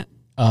ever seen it?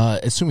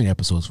 It's too many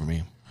episodes for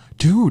me.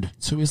 Dude,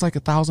 so it's like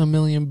 1,000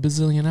 million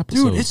bazillion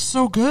episodes. Dude, it's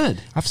so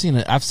good. I've seen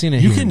it.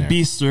 You can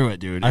beast through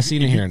it, dude. I've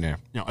seen it here and there.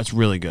 No, it's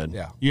really good.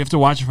 Yeah, you have to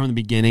watch it from the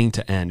beginning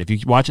to end. If you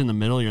watch it in the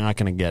middle, you're not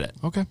going to get it.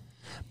 Okay.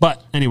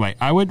 But anyway,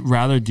 I would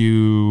rather do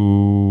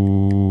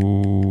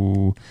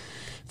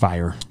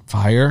fire.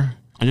 Fire.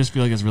 I just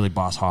feel like it's really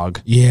boss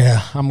hog.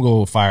 Yeah, I'm gonna go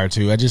with fire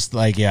too. I just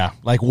like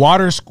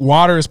water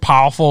is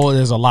powerful.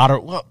 There's a lot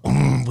of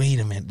wait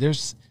a minute.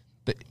 There's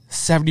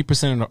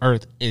 70% of the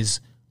earth is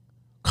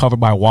covered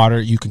by water.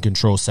 You can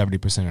control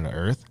 70% of the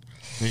earth.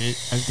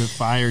 The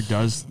fire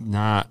does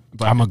not.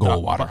 But I'm gonna go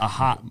with water.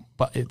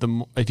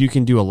 If you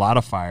can do a lot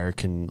of fire, it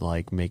can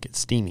like make it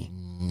steamy.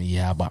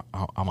 Yeah, but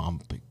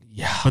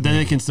But then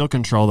it can still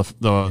control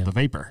the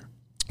vapor.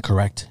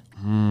 Correct.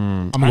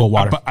 I'm gonna go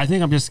water. But I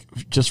think I'm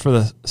just for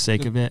the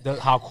sake of it.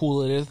 How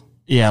cool it is.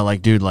 Yeah,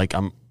 like dude, like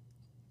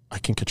I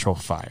can control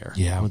fire.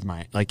 Yeah, with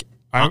my like.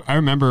 I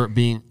remember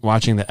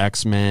watching the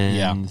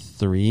X-Men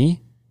 3.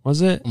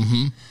 Was it?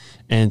 Mm-hmm.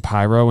 And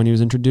Pyro, when he was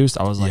introduced,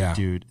 I was like,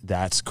 dude,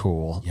 that's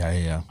cool.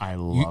 Yeah. I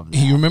love that.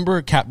 You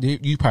remember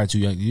you probably too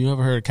young. You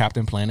ever heard of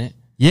Captain Planet?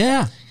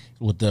 Yeah.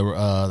 With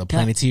the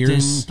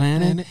Planeteers.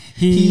 Planet.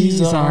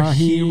 He's our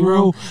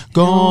hero.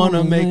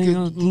 Gonna make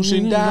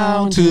evolution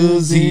down to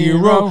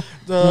zero.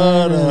 He's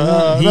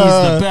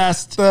the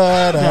best.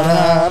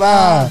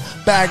 Bad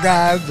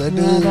guys.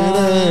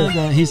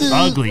 He's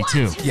ugly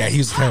too. Yeah,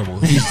 he's terrible.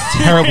 He's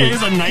terrible.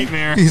 He's a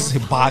nightmare. He's a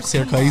box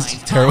haircut.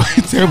 He's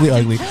terribly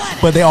ugly.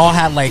 But they all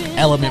had like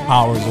element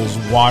powers. It was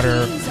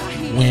water,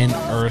 wind,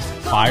 earth,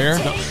 fire.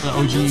 The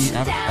OG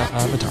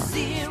Avatar.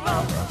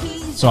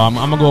 So I'm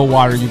gonna go with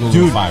water. You go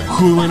with fire.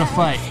 Who would win a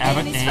fight,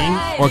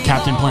 Aang or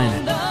Captain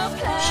Planet?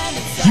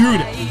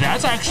 Dude,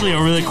 that's actually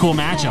a really cool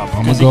matchup.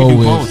 I'm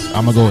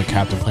gonna go with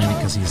Captain Planet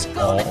because he's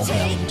all of the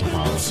elemental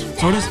powers.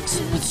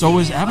 So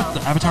is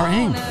Avatar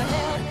Aang.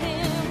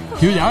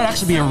 Dude, that would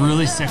actually be a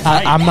really sick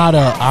fight. I'm not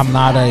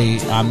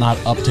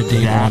up to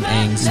date on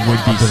Aang's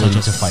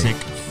ability to fight. Sick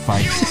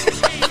fight.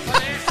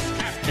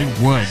 It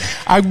would.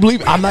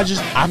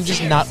 I'm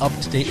just not up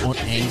to date on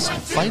Aang's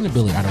fighting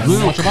ability. I don't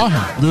know much about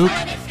him. Luke,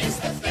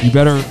 you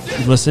better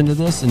listen to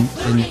this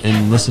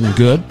and listen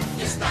good.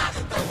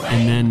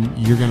 And then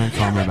you're going to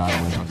call me about it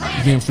when I talk about it.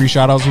 You're getting free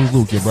shout-outs with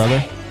Luke, your brother.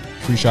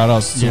 Free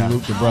shout-outs to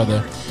Luke, your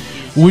brother.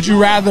 Would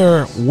you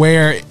rather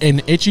wear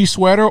an itchy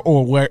sweater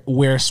or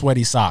wear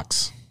sweaty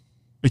socks?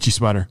 Itchy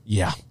sweater.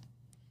 Yeah.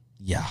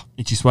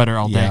 Itchy sweater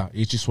all day. Yeah,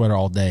 itchy sweater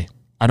all day.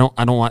 I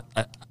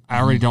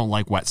already don't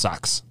like wet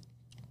socks.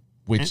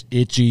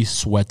 Itchy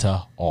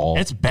sweater all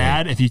It's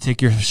bad if you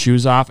take your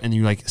shoes off and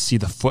you like see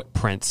the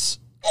footprints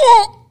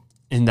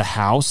in the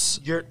house.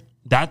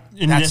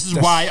 This is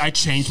why I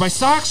changed my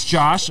socks,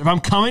 Josh. If I'm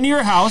coming to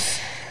your house,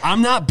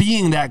 I'm not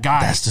being that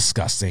guy. That's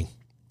disgusting.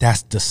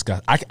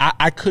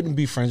 I couldn't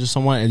be friends with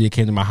someone and they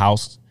came to my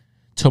house,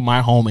 to my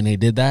home, and they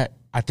did that.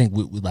 I think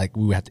we would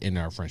have to end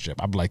our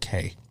friendship. I'd be like,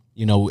 hey,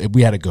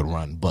 we had a good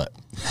run, but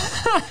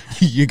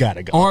you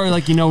gotta go. Or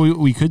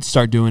we could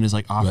start doing is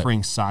like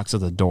offering socks at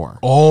the door.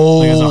 Oh,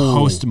 like as a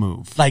host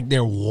move. Like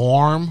they're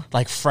warm,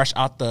 like fresh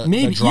out the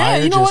dryer.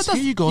 Yeah, you know what?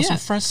 Here you go, some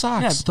fresh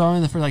socks. Yeah, throw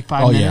in there for like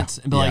 5 minutes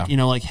and be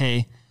like,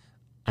 hey,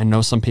 I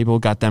know some people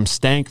got them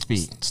stank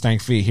feet.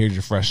 Here's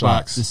your fresh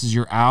socks. This is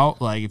your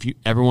out. Like if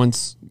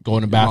everyone's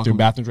going to the bathroom,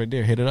 bathroom's right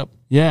there. Hit it up.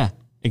 Yeah,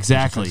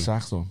 exactly.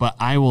 Socks, but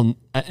I will,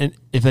 and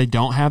if they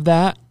don't have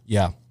that,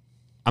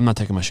 I'm not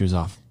taking my shoes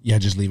off. Yeah,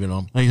 just leave it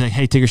on. Like,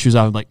 hey, take your shoes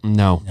off. I'm like,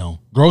 no.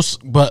 Gross,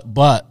 but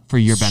for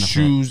your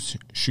benefit.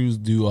 Shoes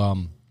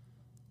do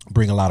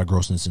bring a lot of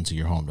grossness into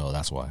your home, though.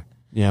 That's why.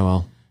 Yeah,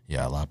 well.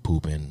 Yeah, a lot of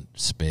poop and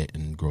spit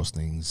and gross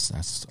things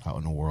that's out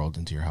in the world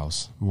into your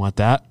house. You want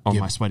that or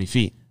my sweaty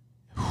feet?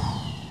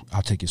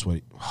 I'll take your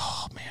sweaty.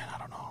 Oh man, I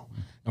don't know.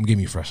 I'm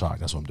giving you fresh socks.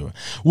 That's what I'm doing.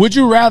 Would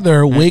you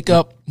rather wake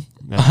up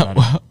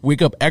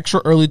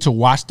extra early to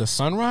watch the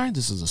sunrise?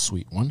 This is a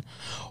sweet one.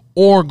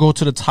 Or go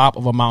to the top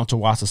of a mountain to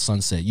watch the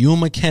sunset. You and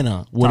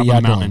McKenna, what are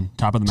y'all doing?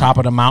 Top of the mountain. Top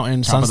of the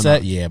mountain,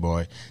 sunset? Yeah,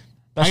 boy.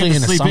 Especially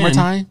in the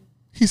summertime.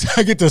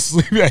 I get to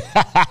sleep.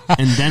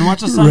 And then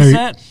watch the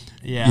sunset? Right.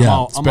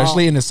 Yeah.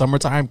 Especially in the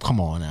summertime.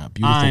 Come on now.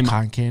 Beautiful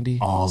cotton candy.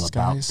 All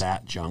about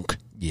that junk.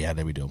 Yeah,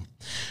 there we go.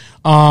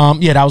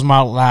 That was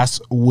my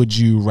last would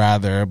you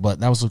rather,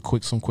 but that was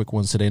some quick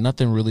ones today.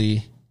 Nothing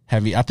really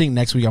Heavy. I think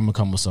next week I'm gonna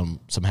come with some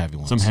heavy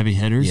ones. Some heavy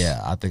hitters.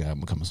 Yeah, I think I'm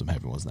gonna come with some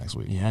heavy ones next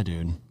week. Yeah,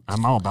 dude.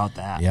 I'm all about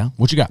that. Yeah.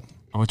 What you got?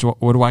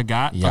 What do I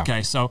got? Yeah.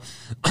 Okay, so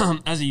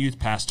as a youth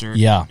pastor,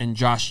 Yeah. and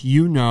Josh,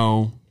 you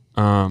know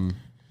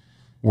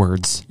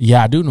words,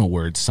 Yeah, I do know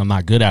words. I'm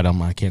not good at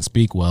them. I can't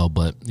speak well,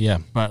 but yeah.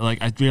 but like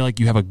I feel like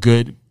you have a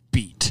good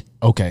beat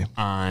Okay.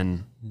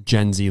 on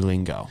Gen Z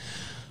lingo.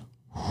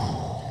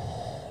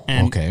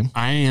 And Okay.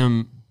 I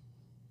am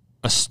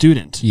a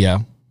student Yeah,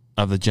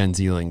 of the Gen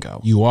Z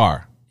lingo. you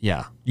are.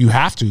 Yeah. You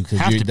have to because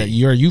Have to be.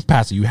 you're a youth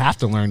pastor. You have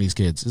to learn these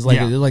kids. It's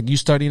Yeah. like you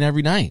studying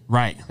every night,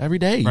 Right. every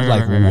day. Right, You're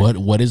like, right, right.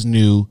 what is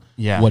new?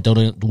 Yeah. What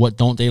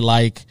don't they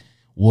like?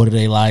 What do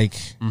they like?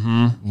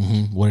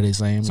 Mm-hmm. What are they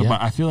saying? So, yeah.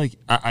 but I feel like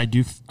I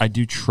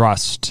do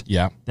trust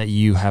Yeah. that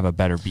you have a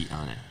better beat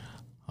on it.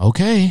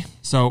 Okay.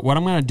 So what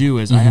I'm going to do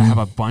is I have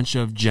a bunch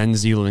of Gen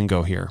Z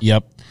lingo here.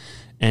 Yep.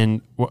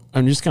 And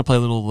I'm just going to play a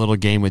little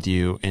game with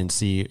you and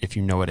see if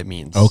you know what it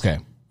means. Okay.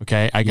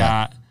 Okay. I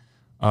got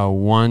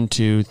 1,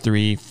 2,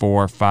 3,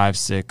 4, 5,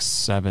 6,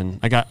 7.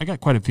 I got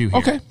quite a few here.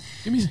 Okay.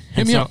 Hit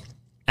And me so up.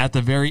 at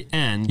the very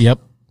end, Yep.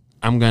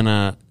 I'm going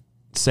to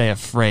say a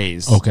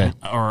phrase. Okay.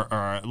 Or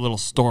a little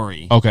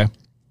story Okay.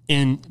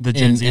 in the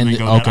Gen Z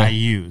lingo that I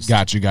use.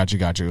 Got you.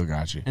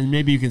 And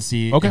maybe you can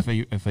see Okay.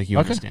 if you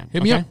understand.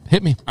 Hit me up.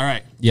 Hit me. All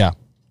right. Yeah.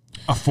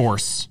 A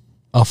force.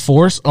 A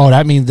force? Oh,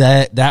 that means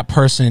that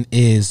person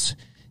is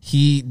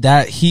he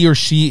or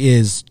she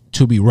is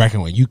to be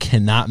reckoned with. You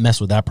cannot mess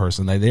with that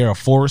person. Like they're a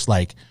force.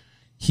 Like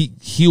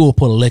he will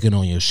put a licking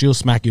on you. She'll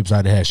smack you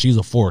upside the head. She's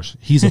a force.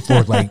 He's a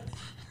force. Like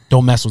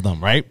don't mess with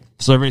them. Right?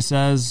 So everybody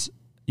says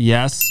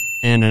yes,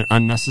 and an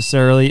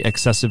unnecessarily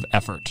excessive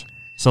effort.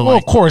 So Well,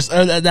 like, of course,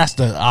 that's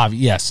the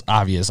obvious. Yes,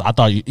 obvious. I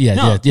thought you. Yeah,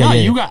 no, yeah.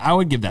 you got. I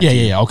would give that. Yeah, to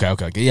you. yeah.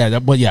 Okay. Yeah,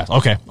 but yes.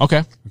 Okay.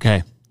 Okay.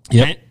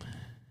 Yep.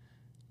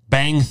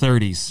 Bang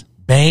 30s.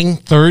 Bang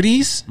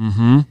 30s.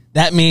 Mm-hmm.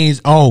 That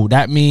means.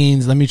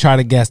 Let me try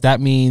to guess.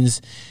 That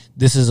means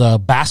this is a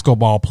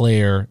basketball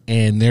player,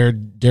 and they're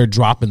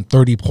dropping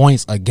 30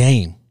 points a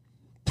game.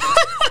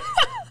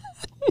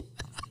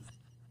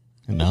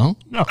 No.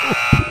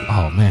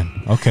 Oh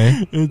man.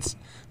 Okay. It's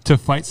to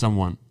fight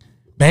someone.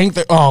 Bang.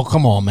 Oh,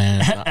 come on,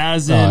 man.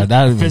 As in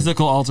that is-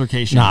 physical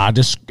altercation. Nah, I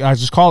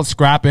just call it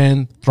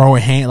scrapping,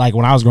 throwing hand. Like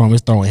when I was growing, up, it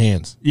was throwing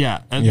hands.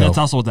 Yeah, Yo, that's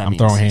also what that I'm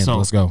means. throwing hands. So,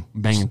 Let's go.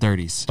 Banging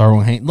 30s.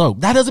 Throwing hand. Look,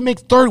 that doesn't make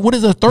 30. What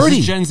is a 30? This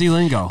is Gen Z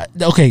lingo.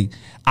 Okay,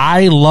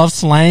 I love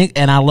slang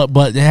and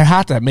but it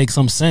has to make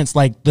some sense.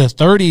 Like the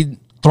 30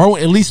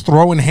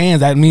 throwing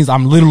hands, that means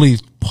I'm literally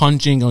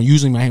punching or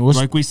using my hand. What's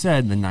Like we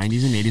said, the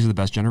 90s and 80s are the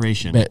best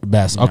generation.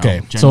 best? You know,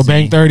 Okay, Gen so Z.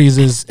 bang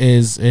 30s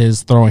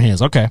is throwing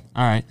hands. Okay,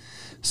 All right.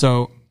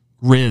 So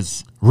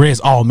Riz. Riz.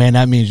 Oh man,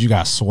 that means you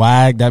got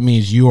swag. That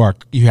means you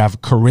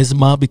have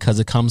charisma because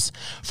it comes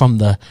from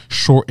the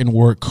shortened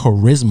word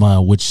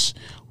charisma, which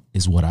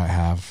is what I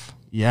have.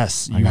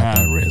 Yes, I got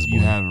that Riz,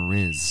 You boy. have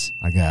Riz.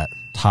 I got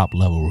top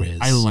level Riz.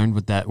 I learned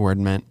what that word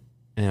meant,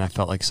 and I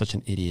felt like such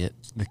an idiot.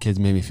 The kids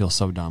made me feel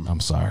so dumb. I'm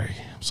sorry.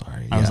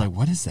 I was like,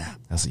 "What is that?"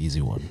 that's an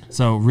easy one.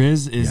 So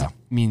Riz Yeah.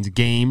 means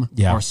game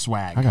Yeah. or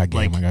swag. I got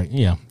game. Like,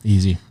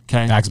 Easy.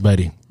 Okay. Max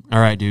Betty. all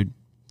right, dude.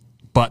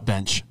 Butt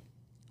bench.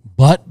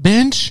 Butt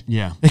bench?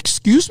 Yeah.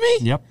 Excuse me?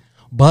 Yep.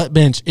 Butt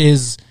bench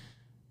is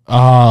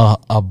a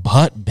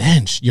butt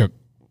bench. I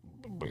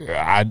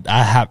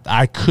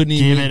couldn't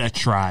Give even it a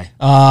try.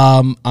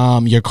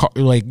 your car,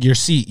 like your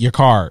seat, your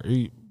car,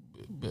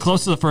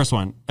 Close to the first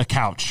one. A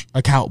couch.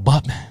 a couch,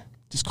 butt.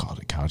 Just call it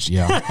a couch.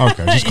 Yeah.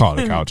 Okay. Just call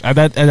it a couch. At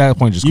that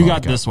point, just You call got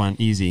it a couch. this one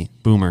easy.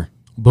 Boomer.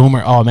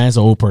 Boomer. Oh man, it's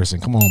an old person.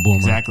 Come on, Boomer.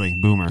 Exactly.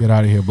 Boomer. Get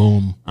out of here,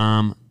 Boom.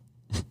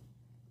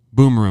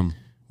 Boom room.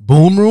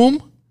 Boom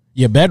room.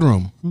 Your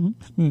bedroom.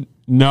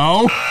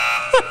 No.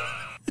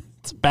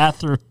 It's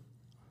bathroom.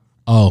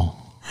 Oh,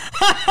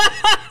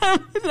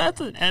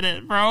 That's an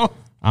edit, bro.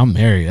 I'm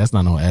married. That's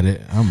not no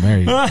edit. I'm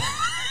married. I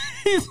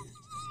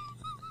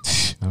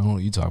don't know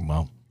what you talking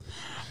about.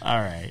 All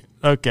right.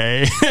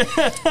 Okay.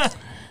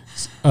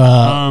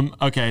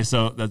 Okay,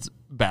 so that's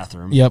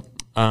bathroom. Yep.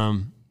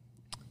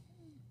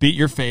 Beat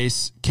your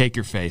face, cake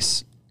your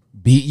face.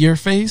 Beat your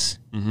face,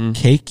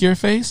 cake your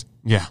face.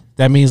 Yeah.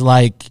 That means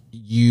like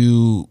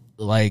you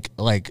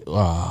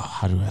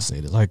how do I say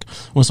this? Like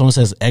when someone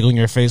says egg on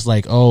your face,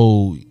 like,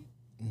 oh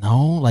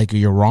no, like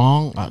you're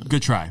wrong.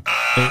 Good try.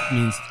 It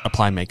means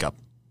apply makeup.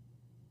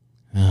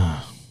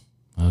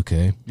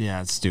 Okay,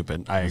 Yeah, it's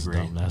stupid. I agree.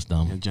 dumb. That's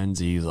dumb. Yeah, Gen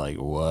Z is like,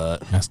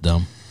 what? That's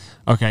dumb.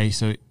 Okay,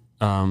 so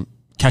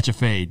catch a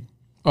fade.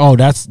 Oh,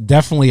 that's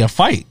definitely a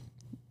fight.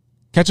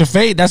 Catch a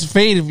fade. That's a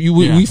fade. If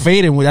you Yeah. we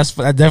fading, that's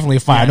definitely a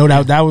fight. Yeah, I know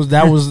yeah.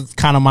 that was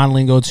kind of my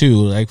lingo too.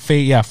 Like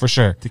fade, yeah, for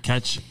sure. To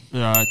catch,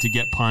 to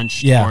get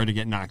punched Yeah. or to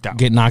get knocked out.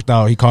 Get knocked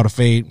out. He caught a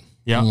fade.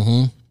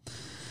 Yeah.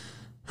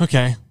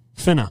 Okay.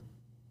 Finna.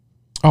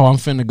 Oh, I'm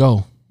finna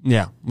go.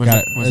 Yeah. What Got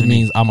it. does It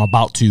means I'm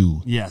about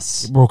to.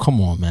 Yes. Bro,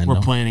 come on, man. We're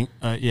No. planning.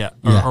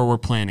 Or we're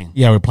planning.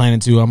 Yeah, we're planning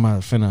to. I'm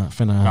finna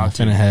About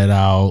to. head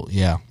out.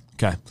 Yeah.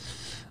 Okay.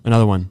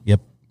 Another one.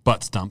 Yep.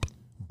 Butt stump.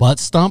 Butt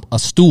stump, a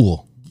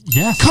stool.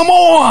 Yes. Come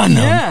on.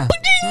 Yeah.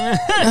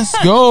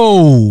 Let's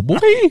go, boy.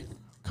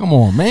 Come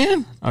on,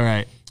 man. All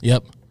right.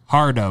 Yep.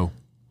 Hardo.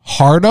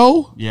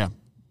 Hardo? Yeah.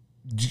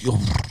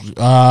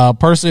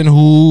 Person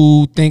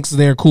who thinks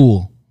they're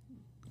cool.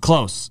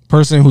 Close.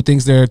 Person who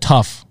thinks they're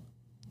tough.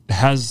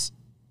 Has.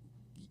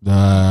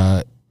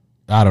 I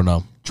don't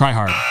know. Try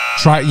hard.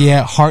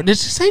 Hard. Did you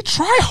say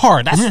try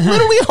hard? That's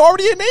literally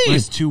already a name. Well,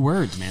 it's 2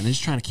 words, man. They're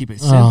just trying to keep it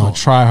simple. Oh,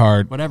 try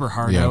hard. Whatever,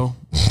 Hardo.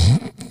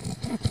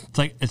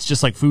 It's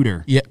just like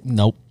Fooder. Yeah.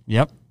 Nope.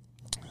 Yep.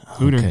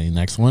 Fooder. Okay,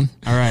 next one.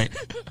 All right.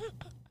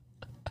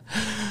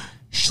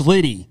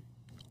 Schlitty.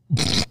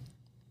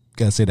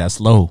 Gotta say that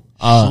slow.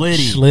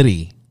 Schlitty.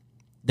 Schlitty.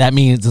 That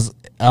means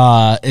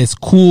it's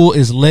cool,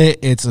 it's lit,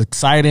 it's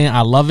exciting.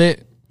 I love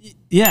it.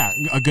 Yeah,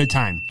 a good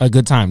time. A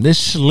good time.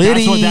 This Schlitty.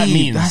 That's what that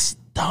means. That's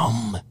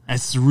dumb.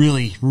 That's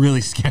really,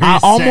 really scary. I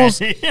to almost,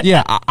 say.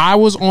 yeah.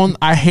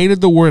 I hated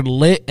the word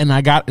lit,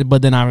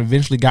 but then I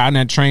eventually got in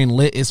that train.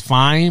 Lit is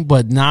fine,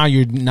 but now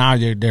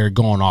they're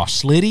going off.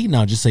 Schlitty?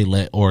 No, just say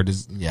lit or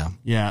just Yeah.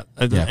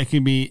 It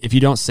can be, if you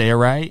don't say it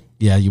right,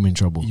 yeah, you in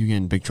trouble. you get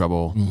in big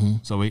trouble.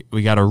 So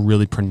we got to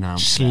really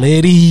pronounce that.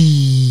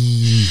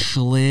 Schlitty.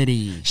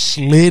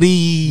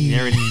 Schlitty.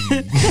 There it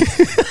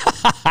is.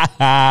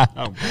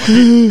 Oh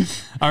boy.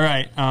 All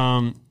right.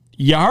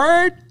 You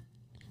heard?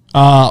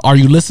 Are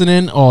you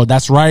listening? Oh,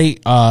 that's right.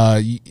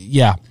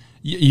 Yeah.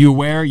 You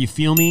aware? You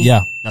feel me?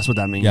 Yeah. That's what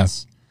that means.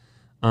 Yes.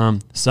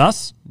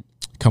 Sus?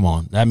 Come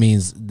on. That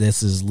means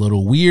this is a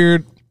little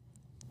weird.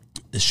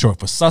 It's short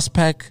for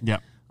suspect.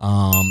 Yep.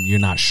 You're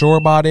not sure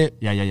about it.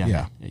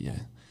 Yeah.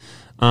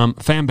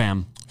 Fam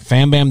bam.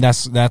 Fam bam,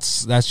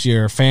 that's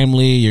your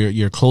family,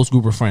 your close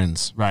group of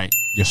friends. Right.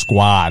 Your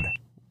squad.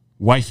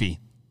 Wifey.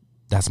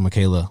 That's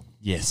Michaela.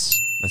 Yes.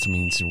 That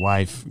means your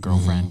wife,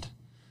 girlfriend.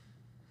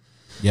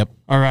 Yep.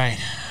 All right.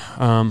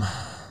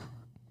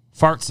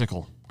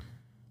 Fartsicle.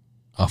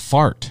 A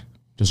fart.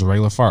 Just a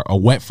regular fart. A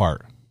wet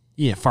fart.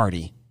 Yeah,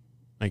 farty.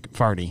 Like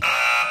farty.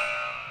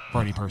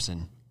 Farty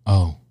person.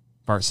 Oh.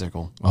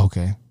 Fartsicle.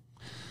 Okay.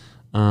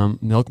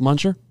 Milk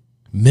muncher.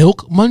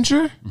 Milk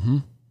muncher? Mm-hmm.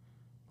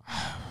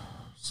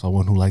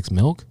 Someone who likes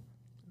milk?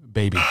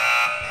 Baby.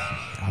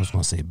 I was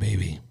going to say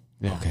baby.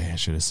 Yeah. Okay, I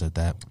should have said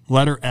that.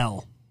 Letter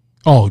L.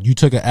 Oh, you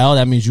took an L?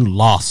 That means you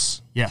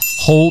lost. Yes.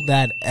 Hold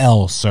that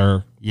L,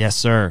 sir. Yes,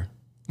 sir.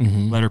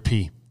 Mm-hmm. Letter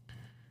P.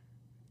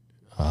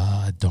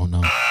 I don't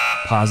know.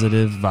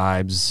 Positive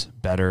vibes,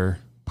 better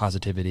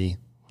positivity.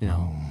 You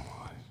know.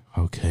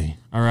 Oh, okay.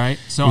 All right.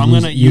 So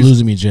you're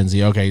losing me, Gen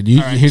Z. Okay.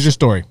 Right. Here's your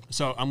story.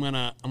 So I'm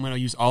gonna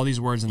use all these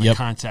words in the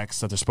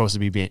context that they're supposed to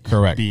be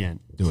correct. Be in.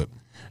 Do it.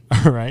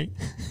 All right.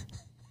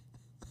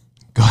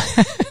 Go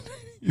ahead.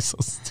 You're so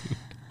stupid.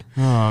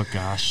 Oh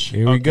gosh.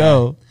 Here we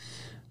go.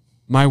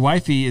 My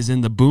wifey is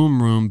in the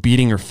boom room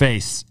beating her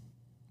face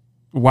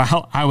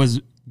while I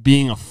was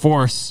being a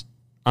force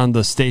on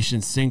the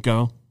station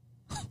Cinco,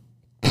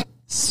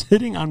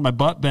 sitting on my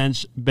butt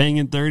bench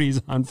banging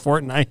 30s on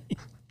Fortnite.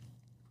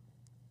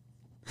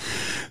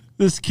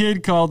 This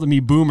kid called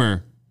me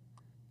boomer.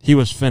 He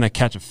was finna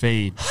catch a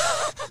fade.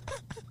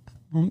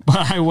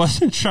 But I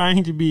wasn't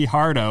trying to be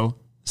hardo,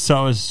 so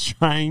I was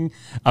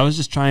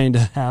just trying to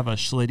have a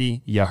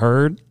schlitty. You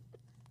heard?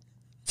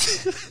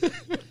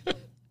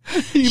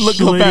 You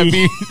looked up at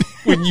me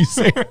when you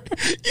said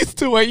it's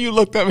the way you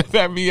looked up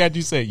at me and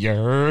you said you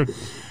heard.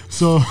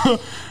 So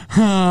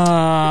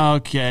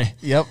okay.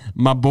 Yep.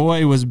 My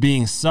boy was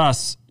being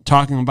sus,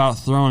 talking about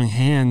throwing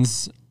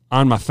hands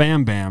on my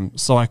fam bam,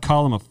 so I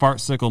call him a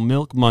fartsicle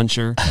milk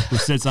muncher who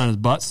sits on his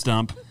butt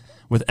stump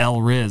with L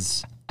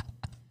Riz.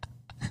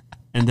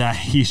 And that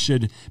he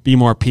should be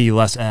more P,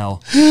 less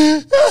L.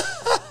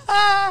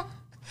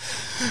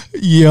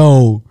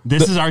 Yo.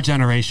 This is our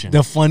generation.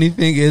 The funny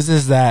thing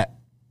is that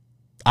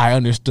I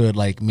understood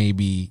like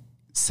maybe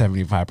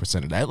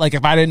 75% of that. Like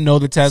if I didn't know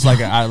the test, I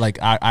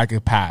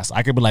could pass.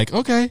 I could be like,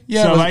 okay,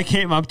 yeah. So if I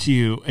came up to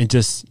you and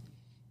just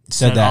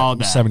said that all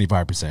that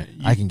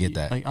 75%, I can get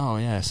that. Like, oh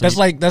yeah. So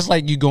that's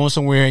like you going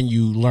somewhere and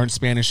you learn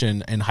Spanish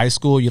in high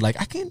school. You're like,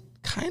 I can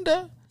kind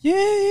of.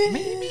 Yeah,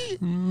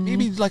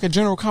 maybe like a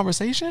general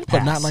conversation,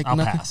 but not like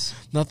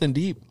nothing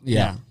deep.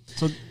 Yeah.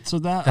 So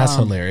that's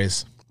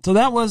hilarious. So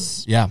that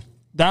was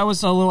that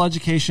was a little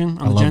education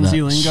on the Gen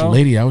Z lingo.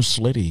 Schlitty, that was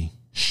Schlitty.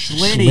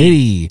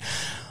 Schlitty.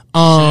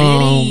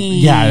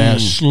 Yeah,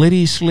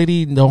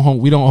 Schlitty.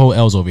 We don't hold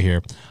L's over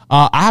here.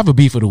 I have a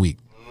beef of the week.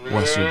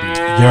 What's your beef?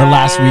 Your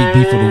last week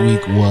beef of the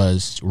week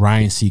was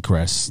Ryan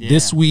Seacrest. Yeah.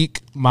 This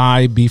week,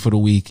 my beef of the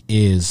week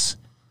is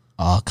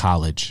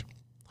college.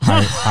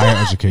 Higher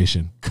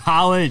education.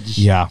 College.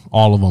 Yeah,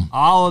 all of them.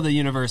 All of the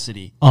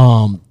university.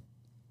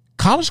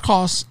 College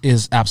costs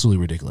is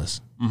absolutely ridiculous.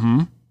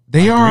 Mm-hmm.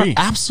 They are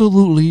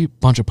absolutely a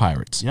bunch of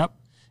pirates. Yep.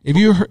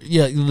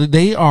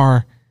 They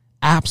are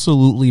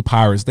absolutely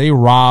pirates. They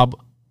rob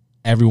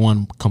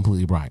everyone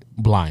completely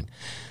blind.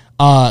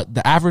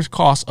 The average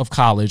cost of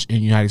college in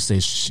the United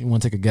States, you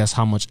want to take a guess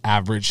how much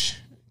average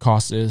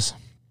cost is?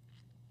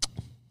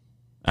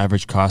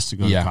 Average cost to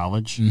go to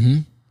college?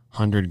 Mm-hmm.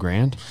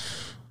 $100,000.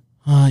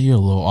 You're a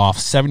little off.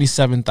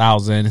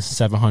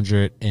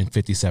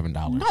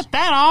 $77,757. Not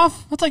that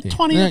off. That's like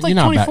 20. That's like you're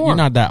not 24. You're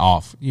not that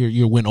off.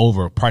 You went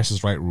over. Price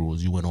is Right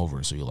rules. You went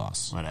over, so you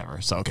lost.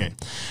 Whatever. So okay.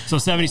 So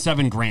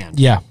 77 grand.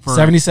 Yeah, for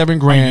 77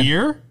 grand a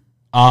year.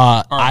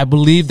 I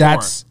believe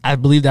that's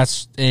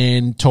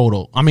in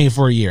total. I mean,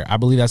 for a year. I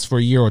believe that's for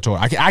a year or total.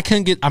 I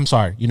couldn't get. I'm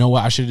sorry. You know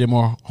what? I should have did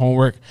more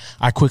homework.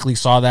 I quickly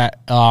saw that.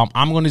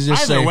 I'm going to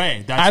just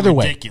say that's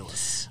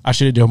ridiculous. I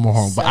should have done more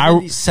homework.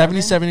 But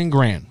 77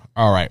 grand.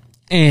 All right,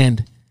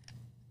 and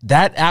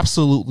that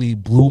absolutely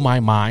blew my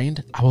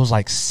mind. I was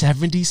like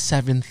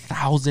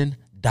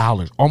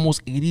 $77,000,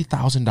 almost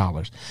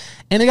 $80,000,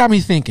 and it got me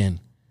thinking.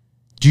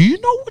 Do you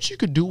know what you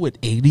could do with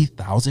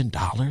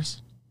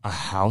 $80,000? A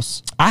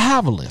house? I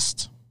have a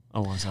list.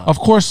 Oh, what's that? Of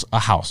course, a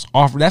house.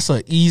 That's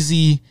an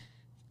easy,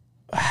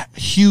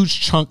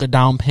 huge chunk of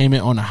down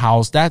payment on a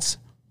house. That's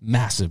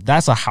massive.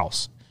 That's a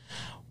house.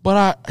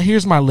 But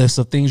here's my list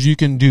of things you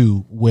can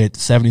do with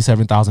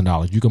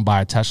 $77,000. You can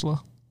buy a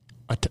Tesla.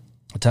 A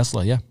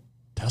Tesla, yeah.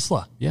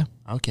 Tesla? Yeah.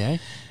 Okay.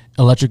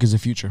 Electric is the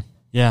future.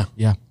 Yeah.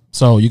 Yeah.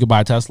 So you can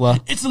buy a Tesla.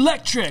 It's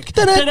electric. It's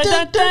electric.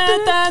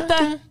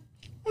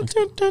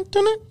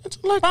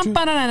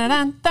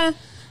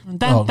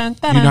 Oh,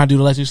 you know how to do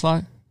the electric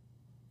slide?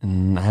 I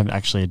don't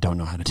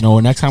know how to do No,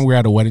 next time we're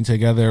at a wedding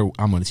together,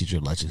 I'm going to teach you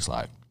electric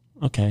slide.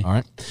 Okay. All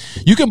right.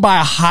 You can buy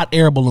a hot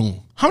air balloon.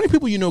 How many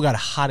people you know got a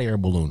hot air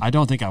balloon? I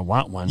don't think I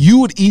want one.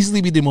 You would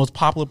easily be the most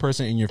popular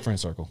person in your friend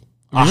circle.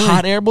 Really? A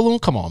hot air balloon?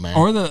 Come on, man.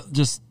 Or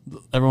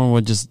everyone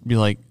would just be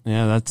like,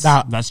 yeah, that's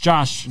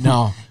Josh.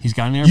 No. He's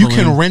got an air balloon. balloon.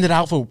 You can rent it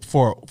out for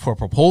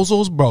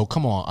proposals, bro.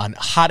 Come on. A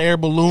hot air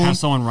balloon. Have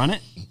someone run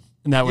it?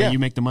 And that way you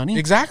make the money?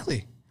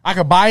 Exactly. I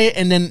could buy it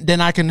and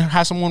then I can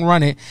have someone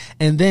run it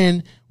and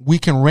then we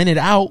can rent it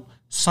out.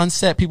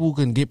 Sunset, people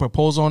can get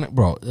proposals on it,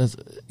 bro. That's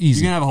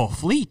easy. You're gonna have a whole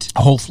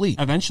fleet.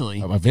 Eventually.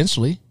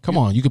 Come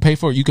on, you could pay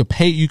for it. You could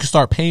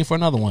start paying for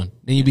another one.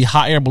 Then you'd be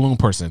hot air balloon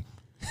person.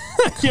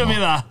 You'll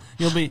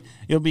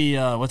be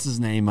what's his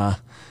name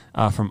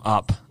from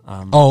Up?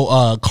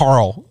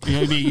 Carl.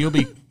 You'll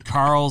be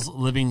Carl's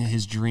living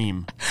his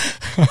dream.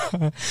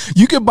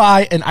 You could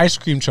buy an ice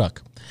cream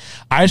truck.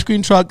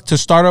 To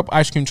start up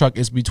ice cream truck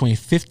is between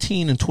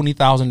 $15,000 and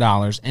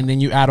 $20,000, and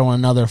then you add on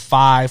another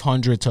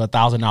 $500 to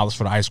 $1,000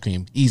 for the ice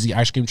cream. Easy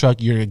ice cream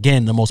truck. You're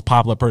again the most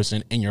popular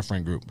person in your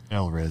friend group.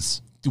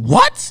 Elriz.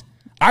 What?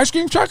 Ice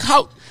cream truck?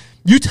 How?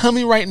 You tell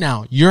me right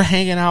now. You're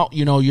hanging out.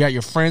 You know, you're at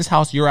your friend's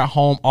house. You're at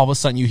home. All of a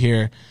sudden, you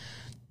hear.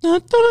 You're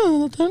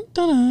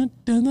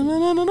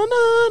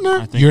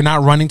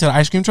not running to the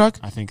ice cream truck?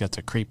 I think that's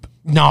a creep.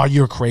 No,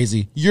 you're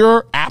crazy.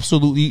 You're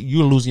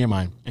losing your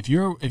mind. If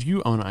you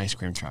own an ice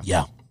cream truck,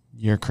 yeah,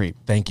 you're a creep.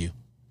 Thank you.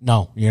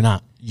 No, you're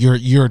not.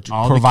 You're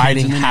all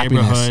providing the kids in the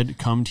happiness. Neighborhood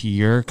come to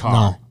your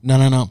car.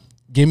 No.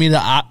 Give me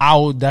I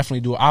will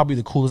definitely do it. I'll be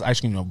the coolest ice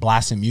cream.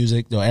 Blasting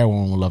music.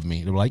 Everyone will love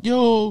me. They'll be like,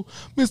 yo,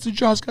 Mr.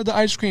 Josh got the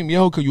ice cream.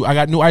 Yo, I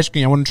got new ice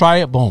cream. I want to try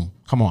it. Boom.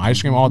 Come on,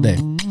 ice cream all day.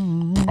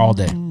 All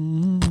day.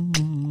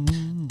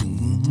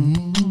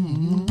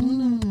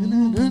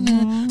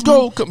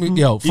 Go,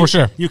 yo, for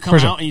sure. You come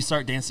out and you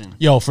start dancing.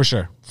 Yo, for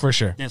sure.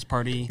 Dance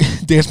party.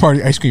 Dance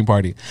party, ice cream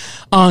party.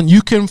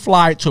 You can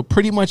fly to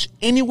pretty much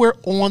anywhere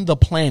on the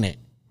planet.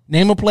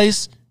 Name a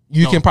place,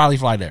 you can probably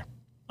fly there.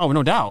 Oh,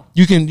 no doubt.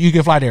 You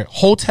can fly there.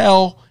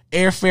 Hotel,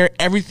 airfare,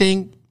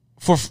 everything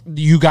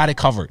you got it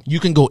covered. You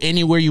can go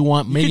anywhere you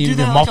want, maybe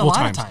even multiple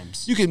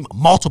times. You can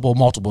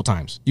multiple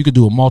times. You could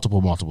do it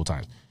multiple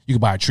times. You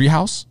could buy a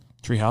treehouse.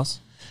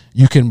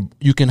 You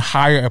can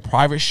hire a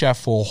private chef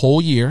for a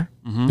whole year.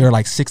 Mm-hmm. They're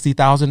like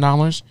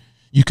 $60,000.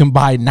 You can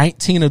buy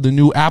 19 of the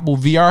new Apple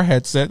VR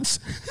headsets.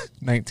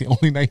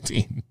 Only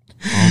 19.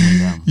 Oh my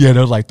God. Yeah,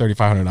 they're like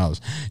 $3,500.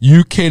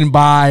 You can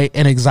buy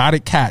an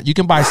exotic cat. You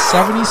can buy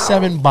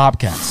 77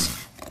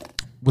 bobcats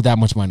with that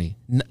much money,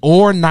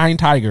 or 9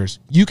 tigers.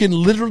 You can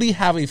literally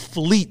have a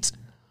fleet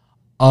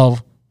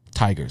of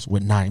tigers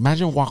with 9.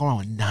 Imagine walking around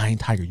with 9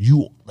 tigers.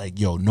 You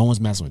no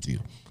one's messing with you.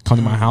 Come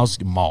to my house,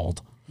 get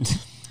mauled.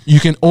 You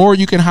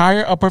can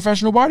hire a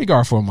professional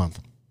bodyguard for a month.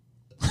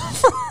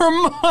 For a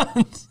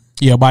month.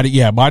 Yeah,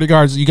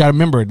 bodyguards. You got to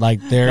remember,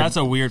 that's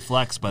a weird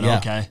flex, but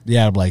okay.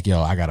 Yeah, like,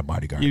 yo, I got a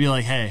bodyguard. You'd be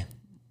like, hey,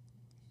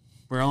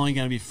 we're only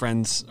gonna be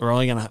friends. We're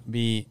only gonna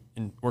be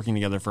working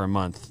together for a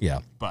month. Yeah,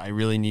 but I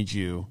really need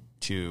you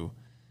to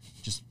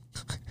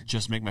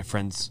just make my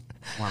friends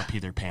want to pee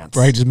their pants.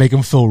 Right, just make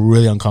them feel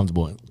really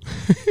uncomfortable.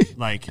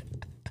 like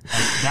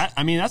that.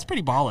 I mean, that's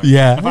pretty baller.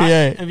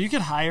 Yeah, if you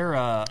could hire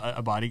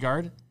a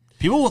bodyguard,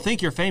 people will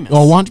think you're famous.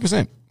 Oh,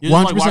 100%. You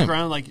just walk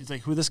around it's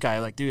like, who this guy?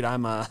 Like, dude,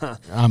 I'm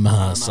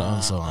so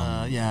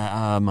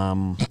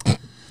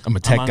I'm a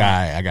tech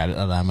guy. I got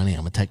a lot of money.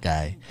 I'm a tech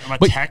guy.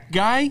 Tech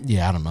guy?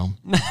 Yeah, I don't know.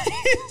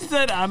 He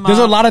said there's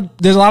a lot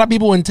of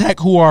people in tech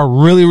who are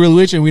really, really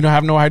rich and we don't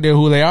have no idea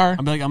who they are.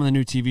 I'm like, I'm on the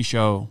new TV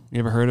show. You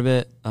ever heard of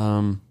it?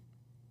 Then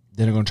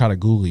they're gonna try to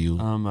Google you.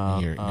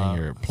 And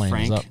your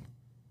plane is up.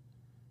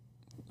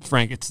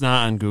 Frank, it's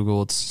not on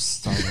Google. It's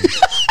starting.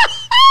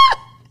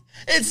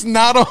 It's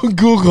not on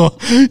Google.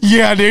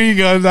 Yeah, there you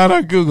go. It's not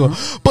on Google.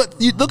 But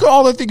you, look at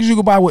all the things you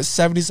can buy with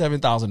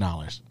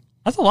 $77,000.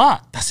 That's a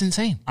lot. That's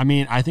insane. I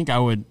mean, I think I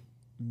would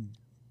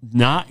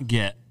not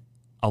get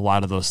a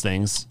lot of those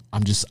things. I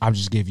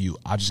just gave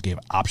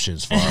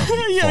options for our,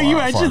 Yeah, for you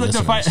our, for our mentioned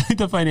listeners.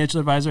 the financial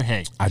advisor.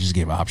 Hey, I just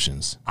gave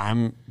options.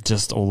 I'm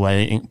just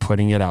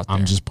putting it out there.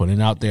 I'm just putting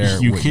it out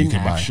there. You what can buy.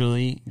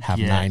 actually Have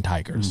get 9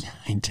 Tigers.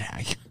 9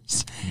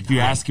 Tigers. If you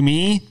ask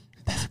me,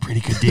 that's a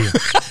pretty good deal.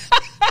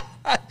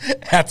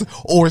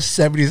 Or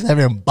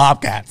 77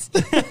 Bobcats.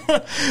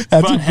 That's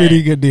But a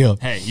pretty good deal.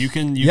 Hey, you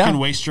can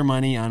waste your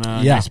money on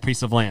a nice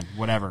piece of land,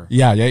 whatever.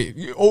 Yeah.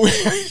 You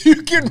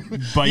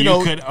can, But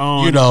you could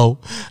own,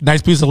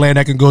 nice piece of land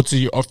that can go to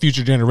your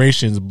future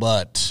generations.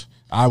 But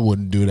I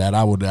wouldn't do that.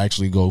 I would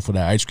actually go for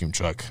that ice cream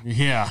truck.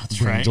 Yeah, that's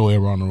right. Enjoy it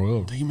around the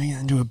road. You make that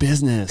into a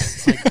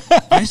business. It's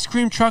like, ice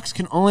cream trucks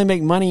can only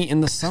make money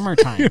in the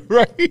summertime.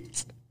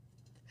 Right.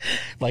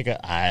 Like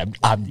I'm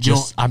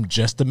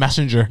just the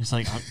messenger. It's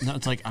like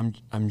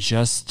I'm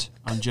just,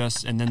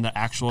 and then the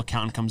actual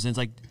accountant comes in. It's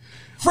like,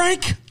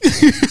 Frank,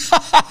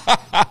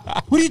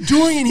 what are you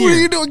doing in here? What are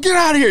you doing? Get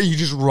out of here! You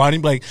just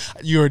running like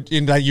you're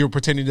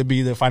pretending to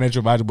be the financial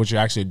advisor, but you're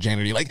actually a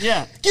janitor. You're like,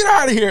 yeah, get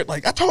out of here!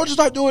 Like I told you,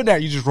 stop doing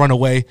that. You just run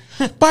away.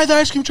 Buy the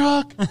ice cream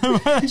truck.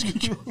 And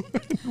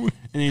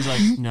he's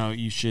like, no,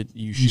 you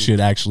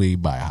should actually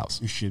buy a house.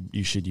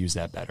 You should use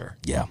that better.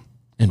 Yeah,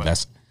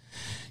 invest.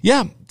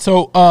 Yeah.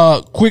 So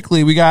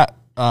quickly, we got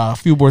a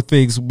few more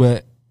things,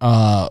 but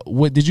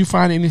what did you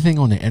find anything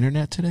on the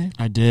internet today?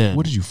 I did.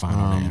 What did you find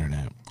on the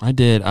internet? I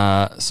did.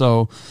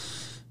 So,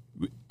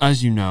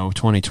 as you know,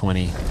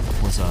 2020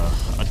 was a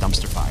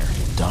dumpster fire.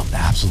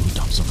 Absolute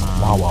dumpster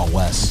fire. Wild Wild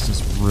West.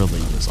 This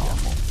really was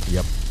awful.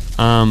 Yep.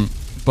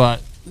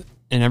 But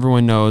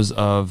everyone knows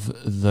of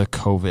the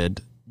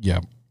COVID.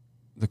 Yep.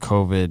 The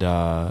COVID.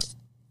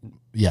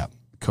 Yeah.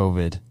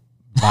 COVID.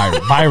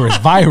 Virus.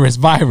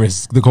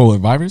 The COVID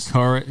virus.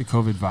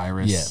 COVID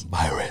virus. Yeah.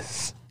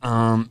 Virus.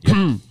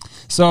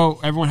 So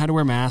everyone had to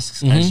wear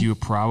masks, as you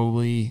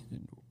probably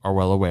are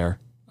well aware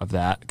of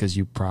that, because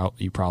you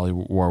probably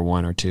wore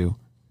one or two,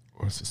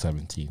 or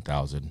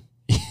 17,000.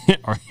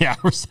 or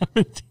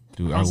 17.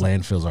 Dude, our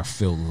landfills are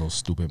filled with those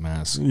stupid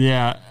masks.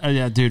 Yeah,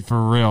 dude,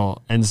 for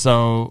real. And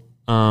so,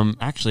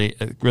 actually,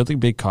 a really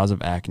big cause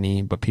of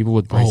acne, but people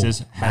with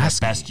braces had the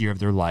best year of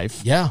their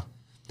life. Yeah.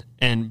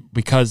 And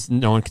because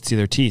no one could see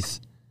their teeth.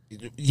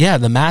 Yeah,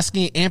 the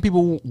masking, and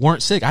people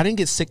weren't sick. I didn't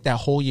get sick that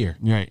whole year.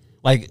 Right.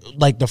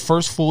 Like the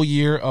first full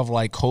year of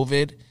like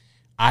COVID,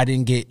 I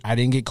didn't get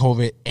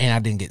COVID, and I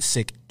didn't get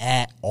sick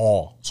at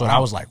all. So I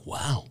was like,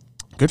 wow.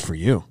 Good for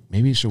you.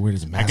 Maybe you should wear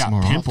this mask more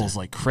often. I got pimples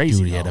like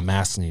crazy. Dude, yeah, the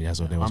maskne. That's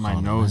what they was on my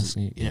calling nose.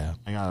 Yeah.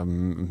 I got a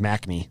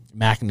Macne.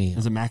 Macne.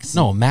 Is it Max?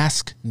 No,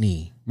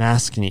 maskne.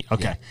 Maskne.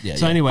 Okay. Yeah,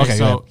 so anyway,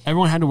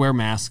 everyone had to wear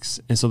masks,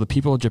 and so the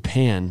people of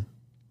Japan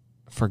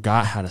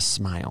forgot how to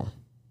smile.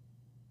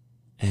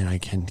 And I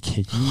can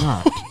kid you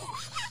not.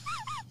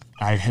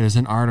 There's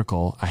an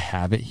article. I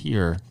have it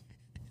here.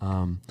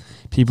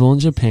 People in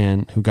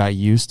Japan who got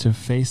used to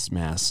face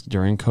masks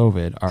during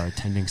COVID are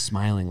attending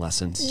smiling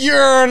lessons.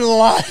 You're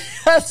lying.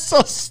 That's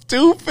so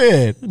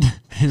stupid.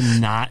 I'm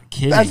not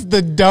kidding. That's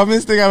the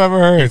dumbest thing I've ever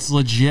heard. It's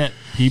legit.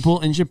 People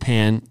in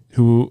Japan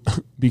who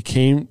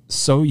became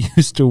so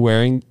used to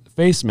wearing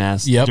face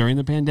masks during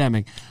the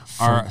pandemic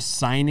are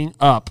signing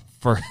up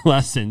for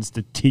lessons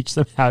to teach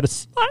them how to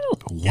smile.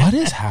 What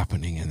is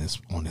happening on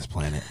this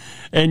planet?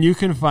 And you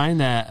can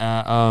find that.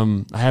 I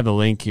have the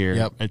link here.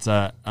 Yep. It's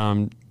a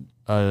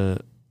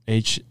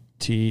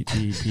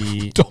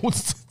http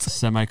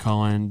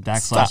semicolon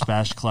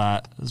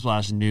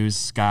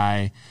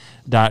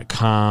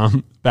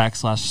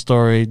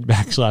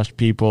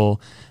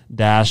 /newssky.com/story/people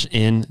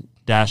in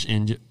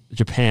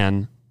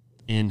Japan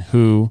in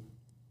who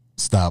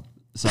stop.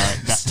 Sorry,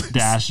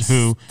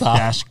 who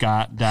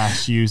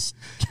got use.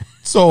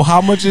 So how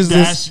much is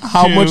this?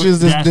 How much is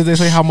this? Did they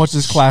say how much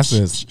this class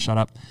is? Shut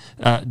up.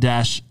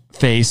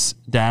 Face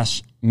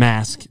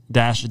mask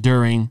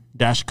during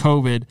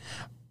COVID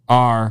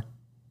are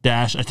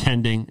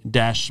attending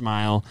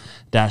smile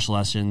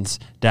lessons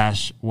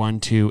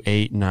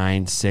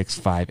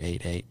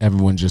 /128965888.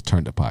 Everyone just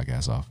turned the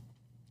podcast off.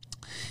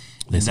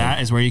 And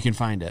that is where you can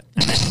find it.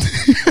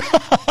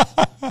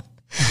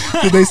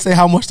 Did they say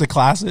how much the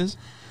class is?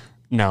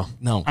 No.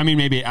 I mean,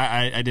 maybe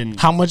I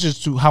didn't. How much is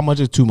too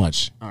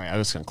much? All right, I'm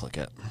just gonna click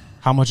it.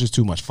 How much is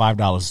too much?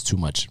 $5 is too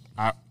much.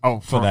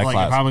 For that class,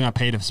 I'm probably gonna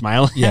pay to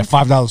smile. Yeah,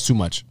 $5 is too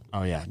much.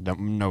 Oh yeah,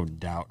 no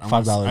doubt.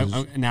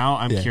 $5. Now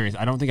I'm curious.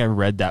 I don't think I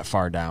read that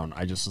far down.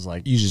 I just was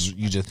like,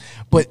 you just.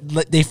 But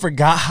they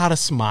forgot how to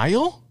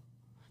smile.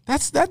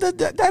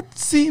 That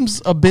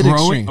seems a bit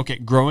extreme. Okay,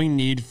 growing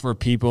need for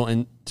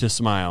people to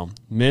smile.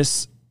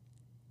 Miss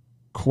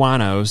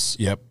Quanos.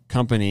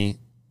 Company.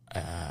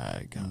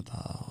 I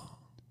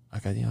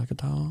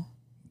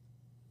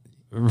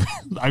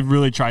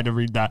really tried to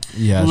read that.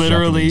 Yeah,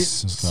 literally,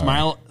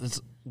 smile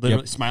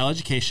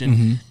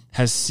education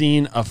has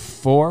seen a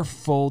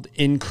 4-fold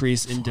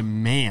increase in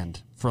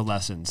demand for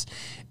lessons,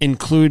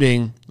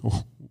 including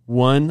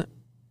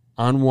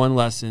one-on-one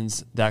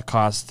lessons that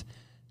cost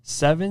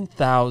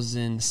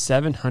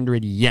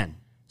 7,700 yen.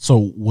 So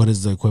what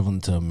is the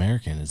equivalent to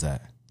American? Is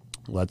that?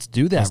 Let's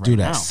do that. Let's do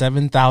that.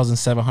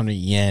 7,700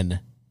 yen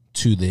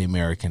to the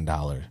American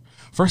dollar.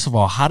 First of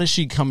all, how does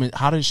she come in?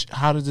 How does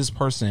this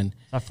person?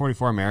 Is that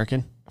 44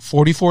 American?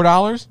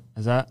 $44?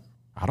 Is that?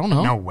 I don't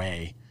know. No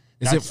way.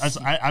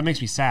 That makes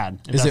me sad.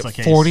 Is it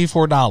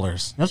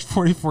 $44? That's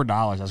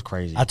 $44. That's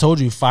crazy. I told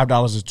you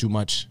 $5 is too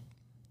much.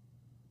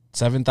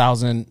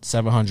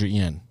 7,700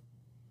 yen.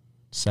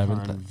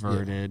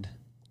 Converted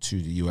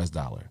to the US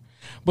dollar.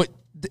 But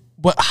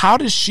how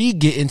does she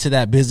get into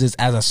that business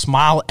as a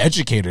smile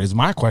educator is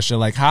my question.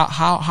 Like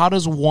how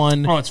does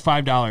one? Oh, it's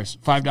 $5.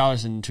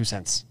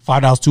 $5.02.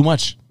 $5 too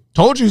much.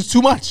 Told you it's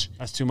too much.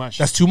 That's too much.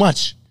 That's too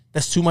much.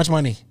 That's too much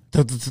money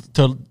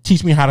to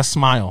teach me how to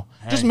smile.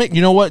 Hey. Just make,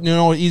 you know what? You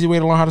know an easy way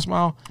to learn how to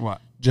smile?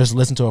 What? Just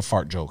listen to a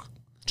fart joke.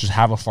 Just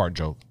have a fart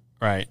joke.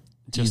 Right.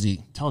 Just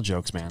easy. Tell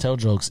jokes, man. Tell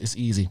jokes. It's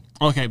easy.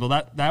 Okay, well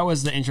that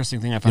was the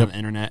interesting thing I found on the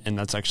internet, and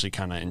that's actually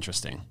kind of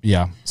interesting.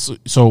 Yeah.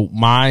 So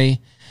my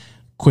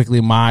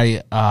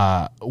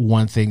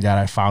one thing that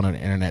I found on the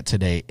internet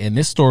today, and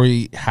this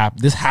story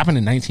this happened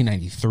in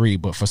 1993,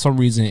 but for some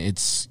reason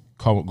it's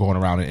going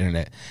around the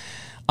internet.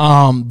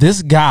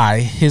 This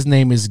guy, his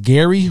name is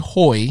Gary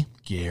Hoy.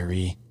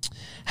 Gary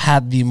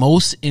had the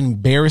most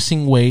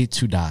embarrassing way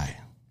to die.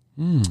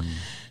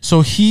 So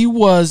he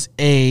was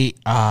a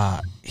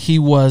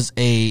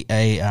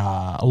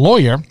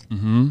lawyer,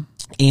 and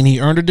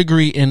he earned a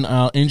degree in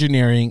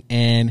engineering,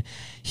 and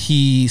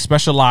he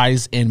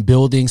specialized in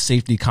building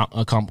safety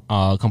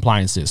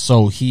compliances.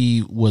 So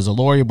he was a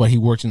lawyer, but he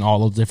worked in all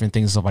those different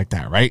things and stuff like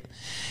that, right?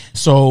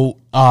 So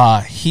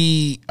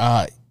he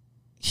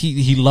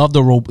loved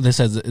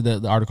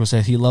the article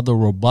says he loved the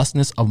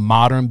robustness of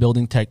modern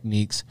building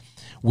techniques,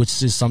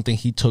 which is something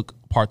he took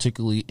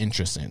particularly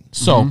interest in.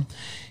 So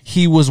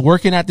he was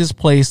working at this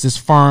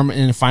firm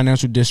in the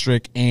financial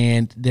district,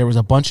 and there was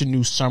a bunch of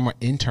new summer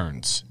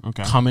interns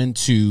coming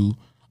to,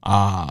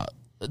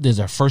 there's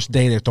their first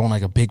day, they're throwing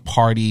like a big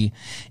party,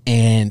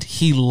 and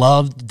he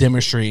loved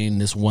demonstrating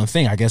this one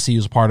thing. I guess he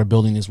was part of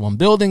building this one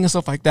building and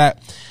stuff like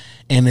that.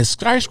 And this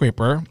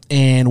skyscraper,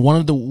 and one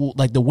of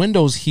the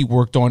windows he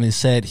worked on,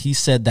 he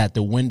said that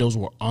the windows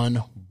were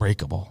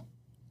unbreakable.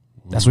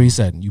 That's what he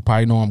said. You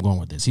probably know where I'm going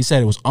with this. He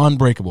said it was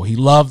unbreakable. He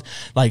loved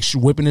like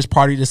whipping his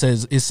party. It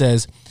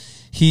says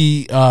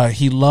he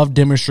loved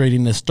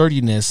demonstrating the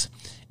sturdiness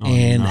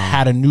and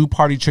had a new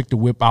party trick to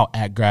whip out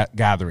at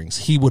gatherings.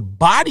 He would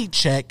body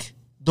check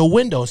the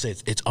windows.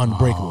 It's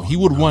unbreakable. He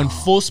would run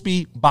full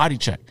speed body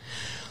check.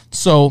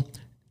 So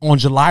on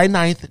July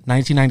 9th,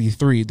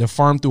 1993, the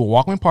firm threw a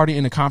welcoming party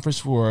in a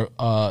conference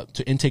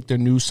to intake their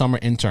new summer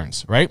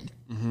interns, right?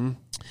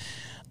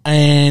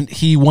 And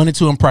he wanted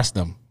to impress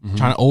them.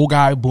 Old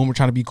guy, boomer,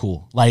 trying to be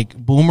cool. Like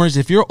boomers,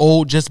 if you're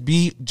old, just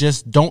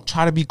don't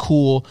try to be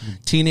cool.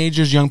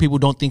 Teenagers, young people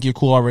don't think you're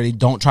cool already.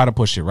 Don't try to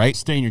push it, right?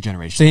 Stay in your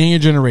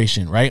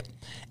generation, right?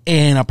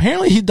 And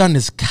apparently he'd done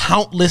this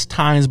countless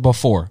times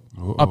before.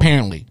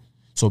 Apparently.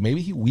 So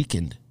maybe he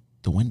weakened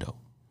the window.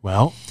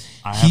 Well,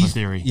 I have a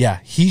theory. Yeah,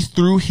 he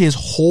threw his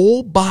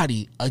whole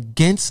body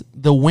against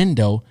the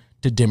window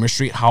to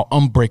demonstrate how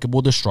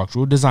unbreakable the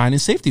structural design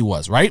and safety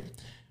was, right?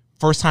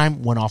 First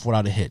time, went off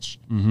without a hitch.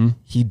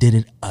 He did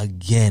it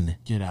again.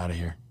 Get out of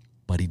here.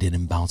 But he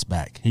didn't bounce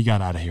back. He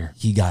got out of here.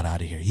 He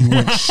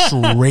went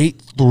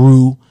straight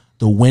through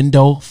the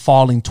window,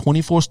 falling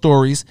 24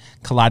 stories,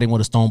 colliding with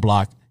a stone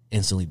block,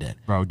 instantly dead.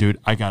 Bro, dude,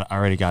 I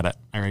already got it.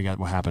 I already got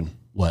what happened.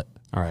 What?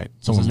 All right.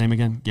 What's his name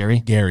again?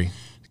 Gary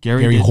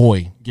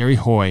Hoy. Gary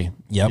Hoy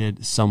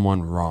did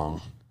someone wrong.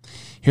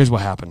 Here's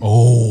what happened.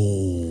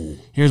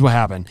 Here's what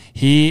happened.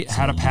 He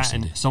had a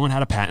patent. Someone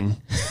had a patent.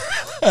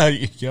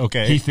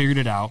 Okay. He figured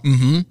it out.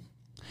 And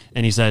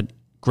he said,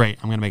 great,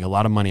 I'm going to make a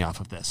lot of money off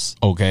of this.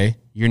 Okay.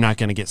 You're not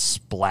going to get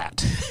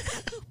splat.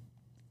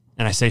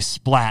 And I say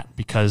splat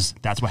because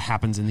that's what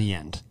happens in the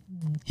end.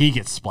 He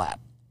gets splat,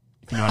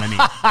 if you know what I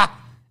mean.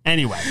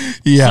 Anyway.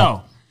 Yeah.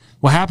 So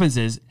what happens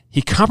is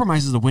he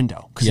compromises the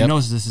window because he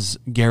knows this is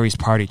Gary's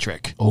party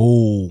trick.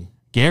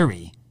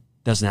 Gary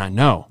does not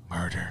know.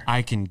 Murder.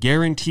 I can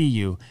guarantee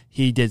you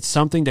he did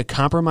something to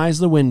compromise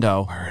the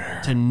window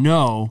to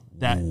know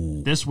that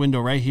this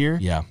window right here,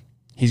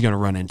 he's going to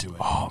run into it.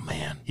 Oh,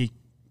 man. He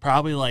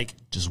probably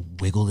just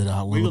wiggled it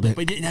out a little bit.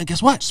 But now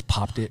guess what? Just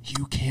popped it.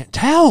 You can't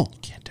tell.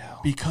 Can't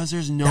tell. Because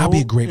there's no... That'd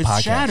be a great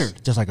podcast.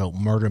 Shattered. Just like a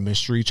murder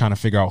mystery, trying to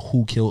figure out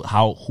who killed,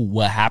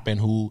 what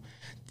happened,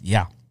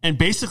 Yeah. And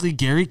basically,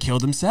 Gary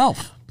killed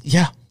himself.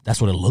 Yeah.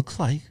 That's what it looks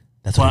like.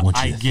 That's what I want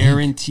you to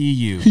guarantee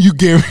you. You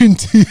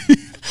guarantee.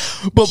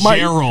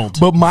 Gerald.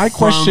 But my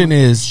question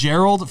is,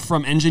 Gerald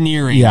from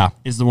engineering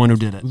is the one who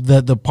did it.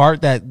 The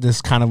part that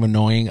is kind of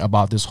annoying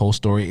about this whole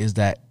story is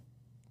that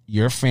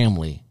your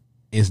family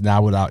is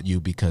now without you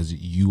because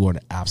you are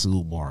an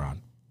absolute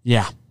moron.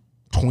 Yeah.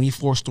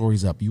 24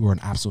 stories up. You were an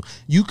absolute.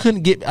 You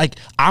couldn't get like.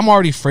 I'm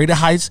already afraid of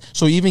heights,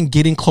 so even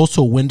getting close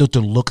to a window to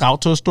look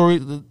out to a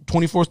story,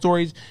 24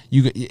 stories,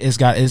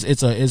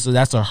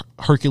 that's a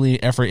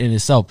Herculean effort in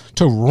itself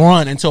to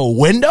run into a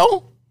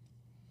window.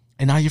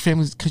 And now your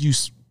family's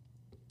because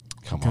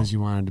you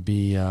wanted to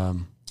be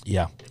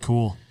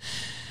cool.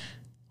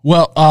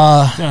 Well,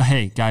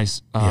 hey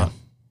guys,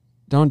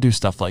 don't do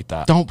stuff like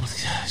that. Don't be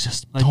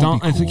cool.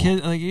 If a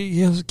kid like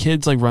you have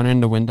kids like running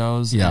into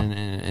windows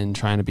and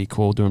trying to be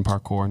cool doing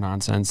parkour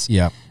nonsense.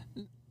 Yeah.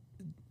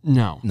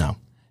 No,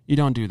 you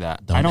don't do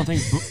that. I don't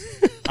think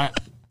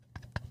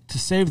to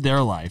save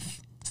their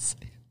life,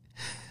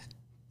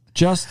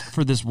 just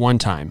for this one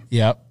time.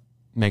 Yep.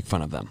 Make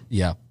fun of them.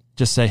 Yeah.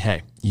 Just say,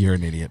 hey, you're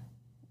an idiot.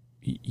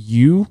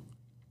 You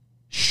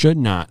should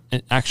not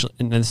actually.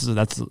 And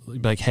that's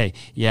like, hey,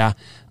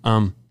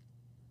 no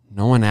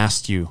one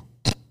asked you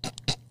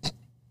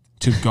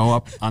to go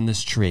up on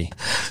this tree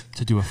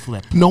to do a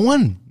flip. No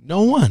one.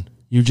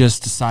 You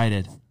just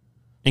decided.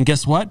 And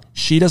guess what?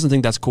 She doesn't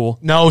think that's cool.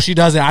 No, she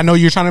doesn't. I know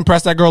you're trying to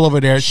impress that girl over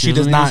there. She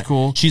does not.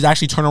 Cool. She's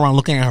actually turning around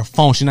looking at her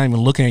phone. She's not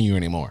even looking at you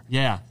anymore.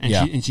 Yeah.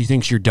 And she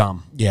thinks you're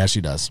dumb. Yeah, she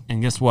does.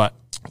 And guess what?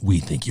 We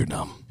think you're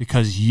dumb.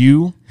 Because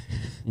you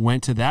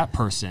went to that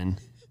person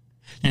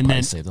and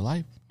then saved the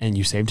life. And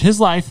you saved his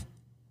life.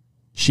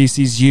 She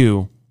sees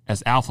you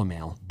as alpha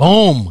male.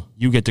 Boom.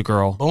 You get the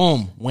girl.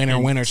 Boom.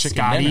 Winner,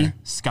 chicken dinner.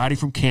 Scotty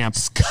from camp.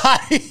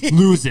 Scotty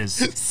loses.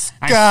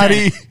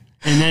 Scotty.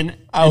 And then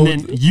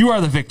you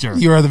are the victor.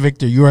 You are the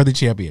victor. You are the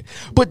champion.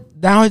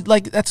 But now,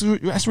 like, that's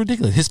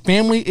ridiculous. His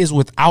family is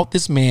without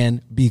this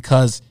man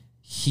because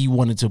he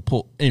wanted to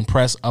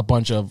impress a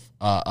bunch of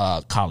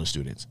college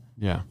students.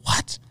 Yeah.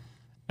 What?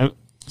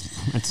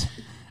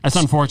 That's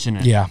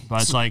unfortunate. Yeah.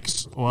 But it's like,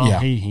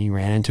 he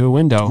ran into a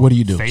window. What do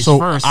you do? Face so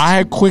first.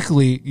 I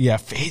quickly,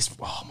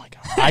 oh my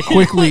God.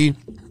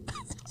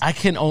 I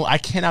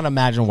cannot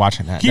imagine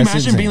watching that. Can you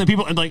imagine being the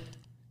people and like,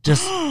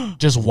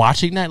 just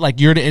watching that? Like,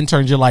 you're the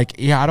intern. You're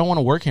like, I don't want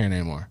to work here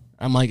anymore.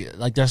 I'm like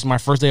that's my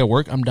first day of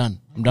work. I'm done.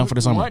 I'm done for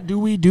the summer. What do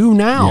we do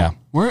now?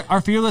 Yeah. Our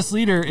fearless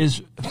leader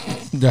is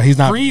he's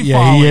not free falling.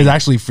 Yeah, he is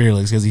actually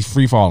fearless because he's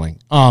free falling.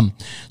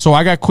 So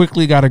I got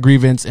a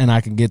grievance and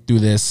I can get through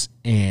this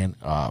and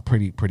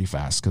pretty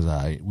fast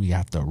because we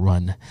have to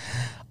run.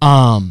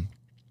 My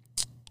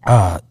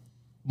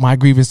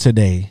grievance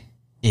today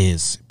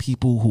is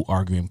people who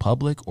argue in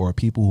public or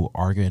people who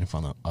argue in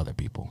front of other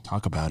people.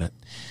 Talk about it.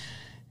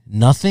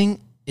 Nothing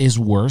is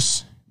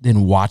worse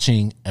than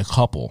watching a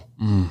couple.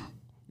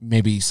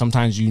 Maybe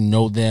sometimes you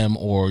know them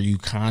or you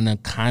kind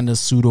of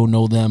pseudo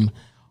know them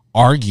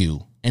argue,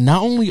 and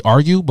not only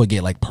argue but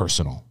get like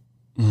personal.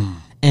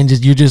 And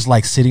you're just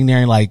like sitting there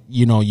and like,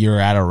 you're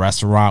at a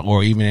restaurant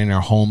or even in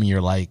their home and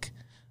you're like,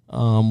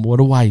 what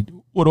do I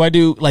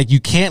do? Like, you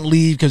can't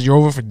leave because you're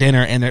over for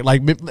dinner, and they're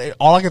like,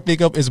 all I can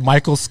think of is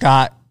Michael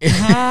Scott.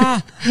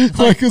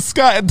 Michael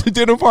Scott at the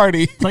dinner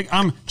party. Like,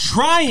 I'm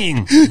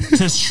trying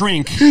to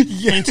shrink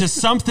into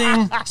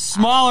something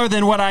smaller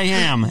than what I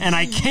am, and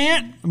I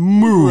can't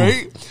move.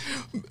 Right?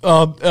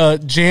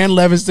 Jan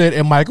Levinson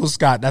and Michael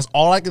Scott. That's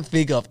all I can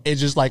think of.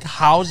 It's just like,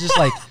 how is this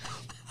like?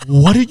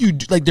 What do you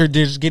do? Like, they're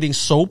just getting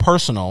so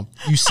personal.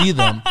 You see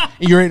them.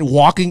 You're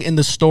walking in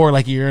the store,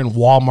 like you're in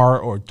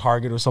Walmart or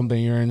Target or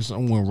something. You're in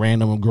some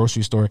random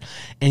grocery store,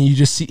 and you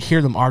just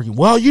hear them arguing.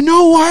 Well, you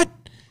know what?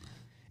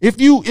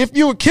 If you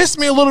would kiss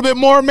me a little bit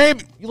more,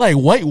 maybe. You're like,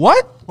 wait,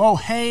 what? Oh,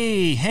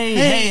 hey,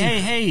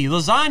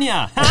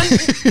 lasagna.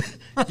 Huh?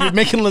 You're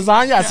making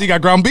lasagna. I see you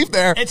got ground beef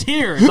there. It's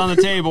here. It's on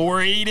the table.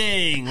 We're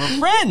eating. We're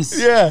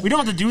friends. Yeah. We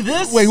don't have to do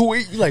this. Wait.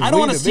 Like, I don't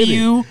want to see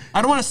you.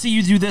 I don't want to see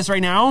you do this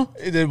right now.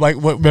 And then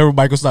remember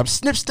Michael stopped.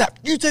 Snip, snap.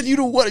 You said you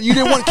didn't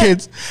want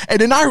kids, and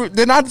then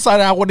I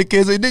decided I wanted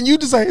kids, and then you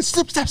decided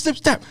snip,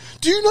 snap.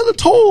 Do you know the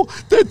toll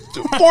that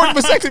foreign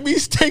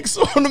vasectomy takes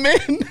on a man?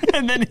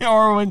 And then,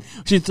 or when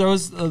she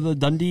throws the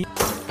Dundee.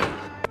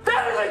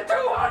 That is a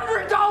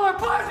 $200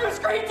 plasma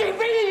screen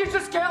TV you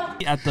just killed.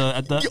 At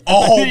the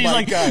oh he's my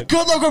like, God.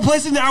 Good luck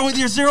replacing that with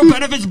your zero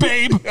benefits,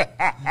 babe. She's like,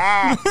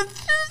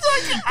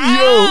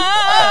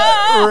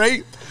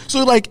 right?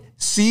 So like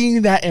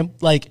seeing that, and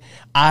like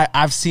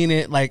I've seen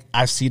it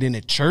in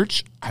a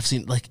church. I've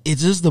seen like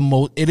it's just the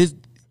most. It is.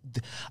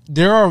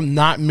 There are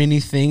not many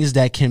things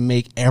that can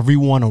make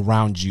everyone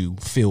around you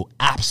feel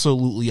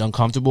absolutely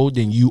uncomfortable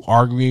than you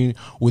arguing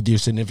with your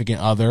significant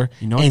other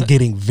and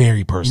getting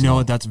very personal. You know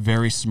what? That's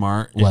very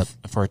smart.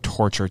 For a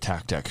torture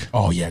tactic.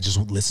 Oh yeah, just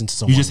listen to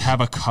someone. You just have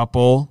a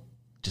couple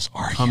just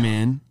argue. Come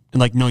in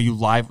and like, no, you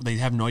live. They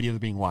have no idea they're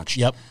being watched.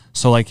 Yep.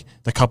 So like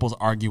the couple's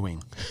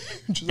arguing,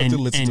 just have to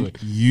listen to it.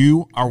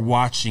 You are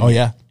watching. Oh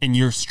yeah, and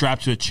you're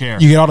strapped to a chair.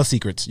 You get all the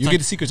secrets. You get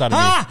the secrets out of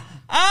me.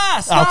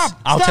 Stop!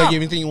 I'll tell you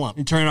anything you want.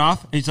 You turn it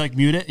off. He's like,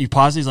 mute it. You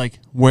pause. He's like,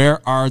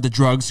 where are the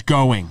drugs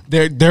going?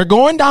 They're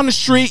going down the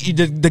street.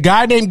 The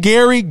guy named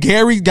Gary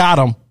got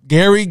him.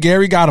 Gary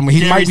got him.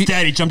 Gary's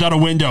dead. He jumped out a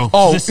window.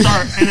 Oh. So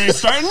they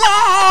start.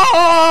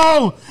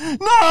 No!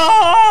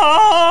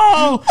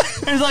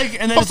 It's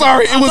like, and then I'm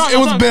sorry. It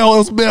was Bill.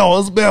 It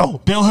was Bill.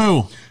 Bill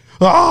who?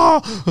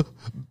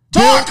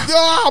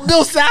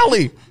 Bill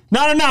Sally.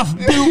 Not enough.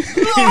 They're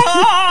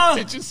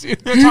talking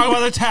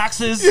about their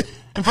taxes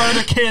in front of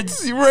their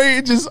kids.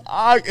 Right?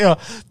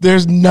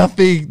 There's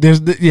nothing.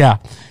 Yeah.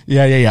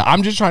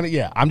 I'm just trying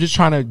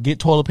to get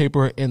toilet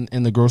paper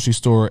in the grocery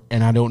store,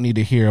 and I don't need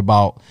to hear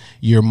about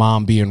your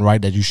mom being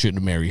right that you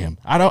shouldn't marry him.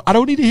 I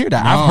don't need to hear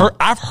that. No.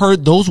 I've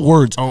heard those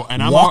words. Oh,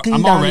 and I'm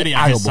already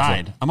on his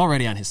side. I'm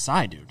already on his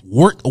side, dude.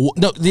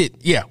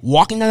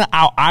 Walking down the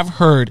aisle, I've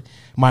heard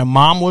my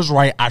mom was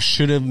right. I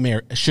should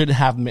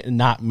have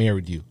not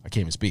married you. I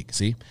can't even speak.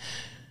 See,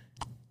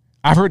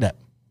 I've heard that.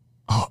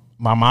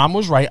 My mom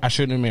was right. I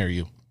shouldn't have married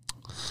you.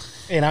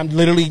 And I'm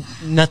literally,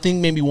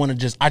 nothing made me want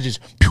to I just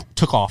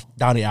took off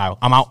down the aisle.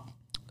 I'm out.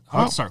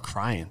 I would start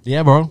crying.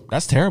 Yeah, bro.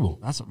 That's terrible.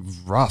 That's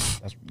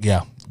rough.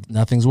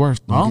 Nothing's worse.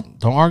 Well,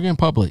 don't argue in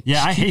public.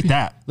 Yeah, I hate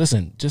that.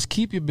 Listen, just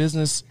keep your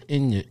business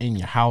in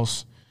your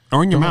house.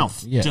 Or in your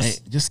mouth. Yeah,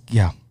 just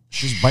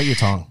bite your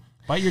tongue.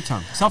 Bite your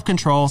tongue.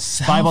 Self-control.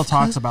 Bible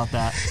talks about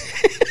that.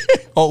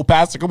 Oh,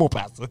 Pastor, come on,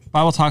 Pastor.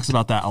 Bible talks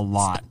about that a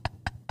lot.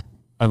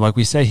 Like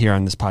we say here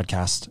on this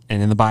podcast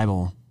and in the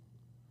Bible,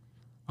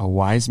 a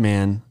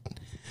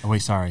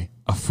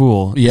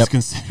fool is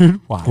considered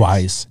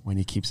wise when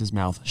he keeps his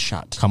mouth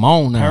shut. Come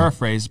on now.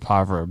 Paraphrase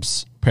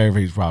Proverbs.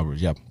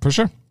 Yep, for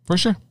sure.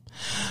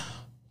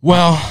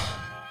 Well,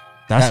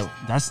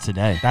 that's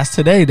today. That's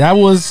today. That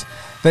was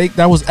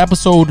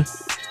episode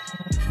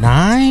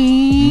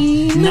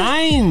 9.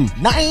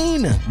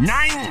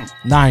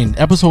 9.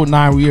 Episode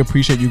 9. We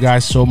appreciate you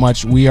guys so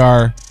much. We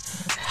are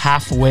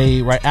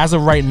halfway, right as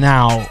of right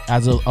now,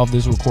 as of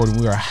this recording,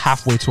 we are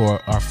halfway to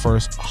our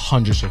first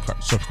 100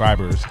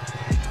 subscribers,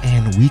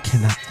 and we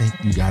cannot thank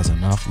you guys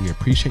enough. We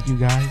appreciate you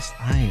guys.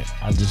 I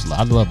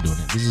love doing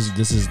it.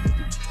 This is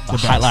a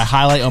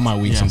highlight of my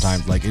week. Yes.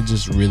 Sometimes, like, it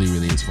just really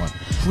is fun.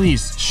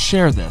 Please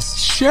share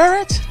this.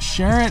 Share it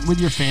with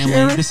your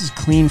family. This is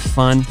clean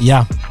fun.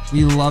 Yeah,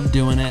 we love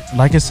doing it.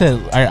 Like I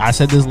said, I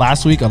said this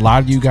last week. A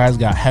lot of you guys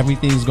got heavy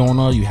things going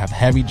on. You have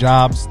heavy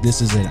jobs. This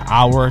is an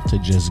hour to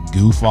just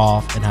goof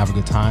off and have a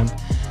good time,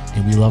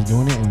 and we love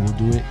doing it, and we'll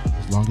do it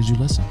as long as you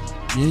listen.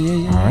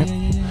 Yeah. All right.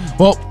 Yeah.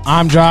 Well,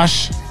 I'm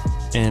Josh,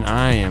 and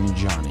I am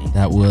Johnny.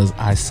 That was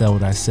I Said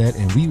What I Said,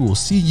 and we will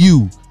see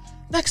you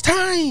next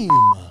time.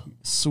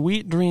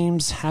 Sweet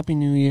dreams. Happy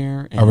New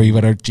Year.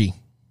 Arrivederci.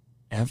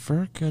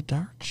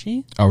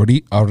 Arrivederci.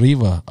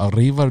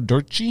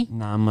 Arrivederci.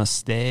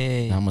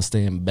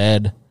 Namaste in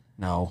bed.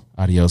 No.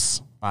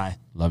 Adios. Bye.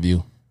 Love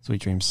you. Sweet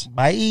dreams.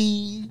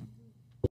 Bye.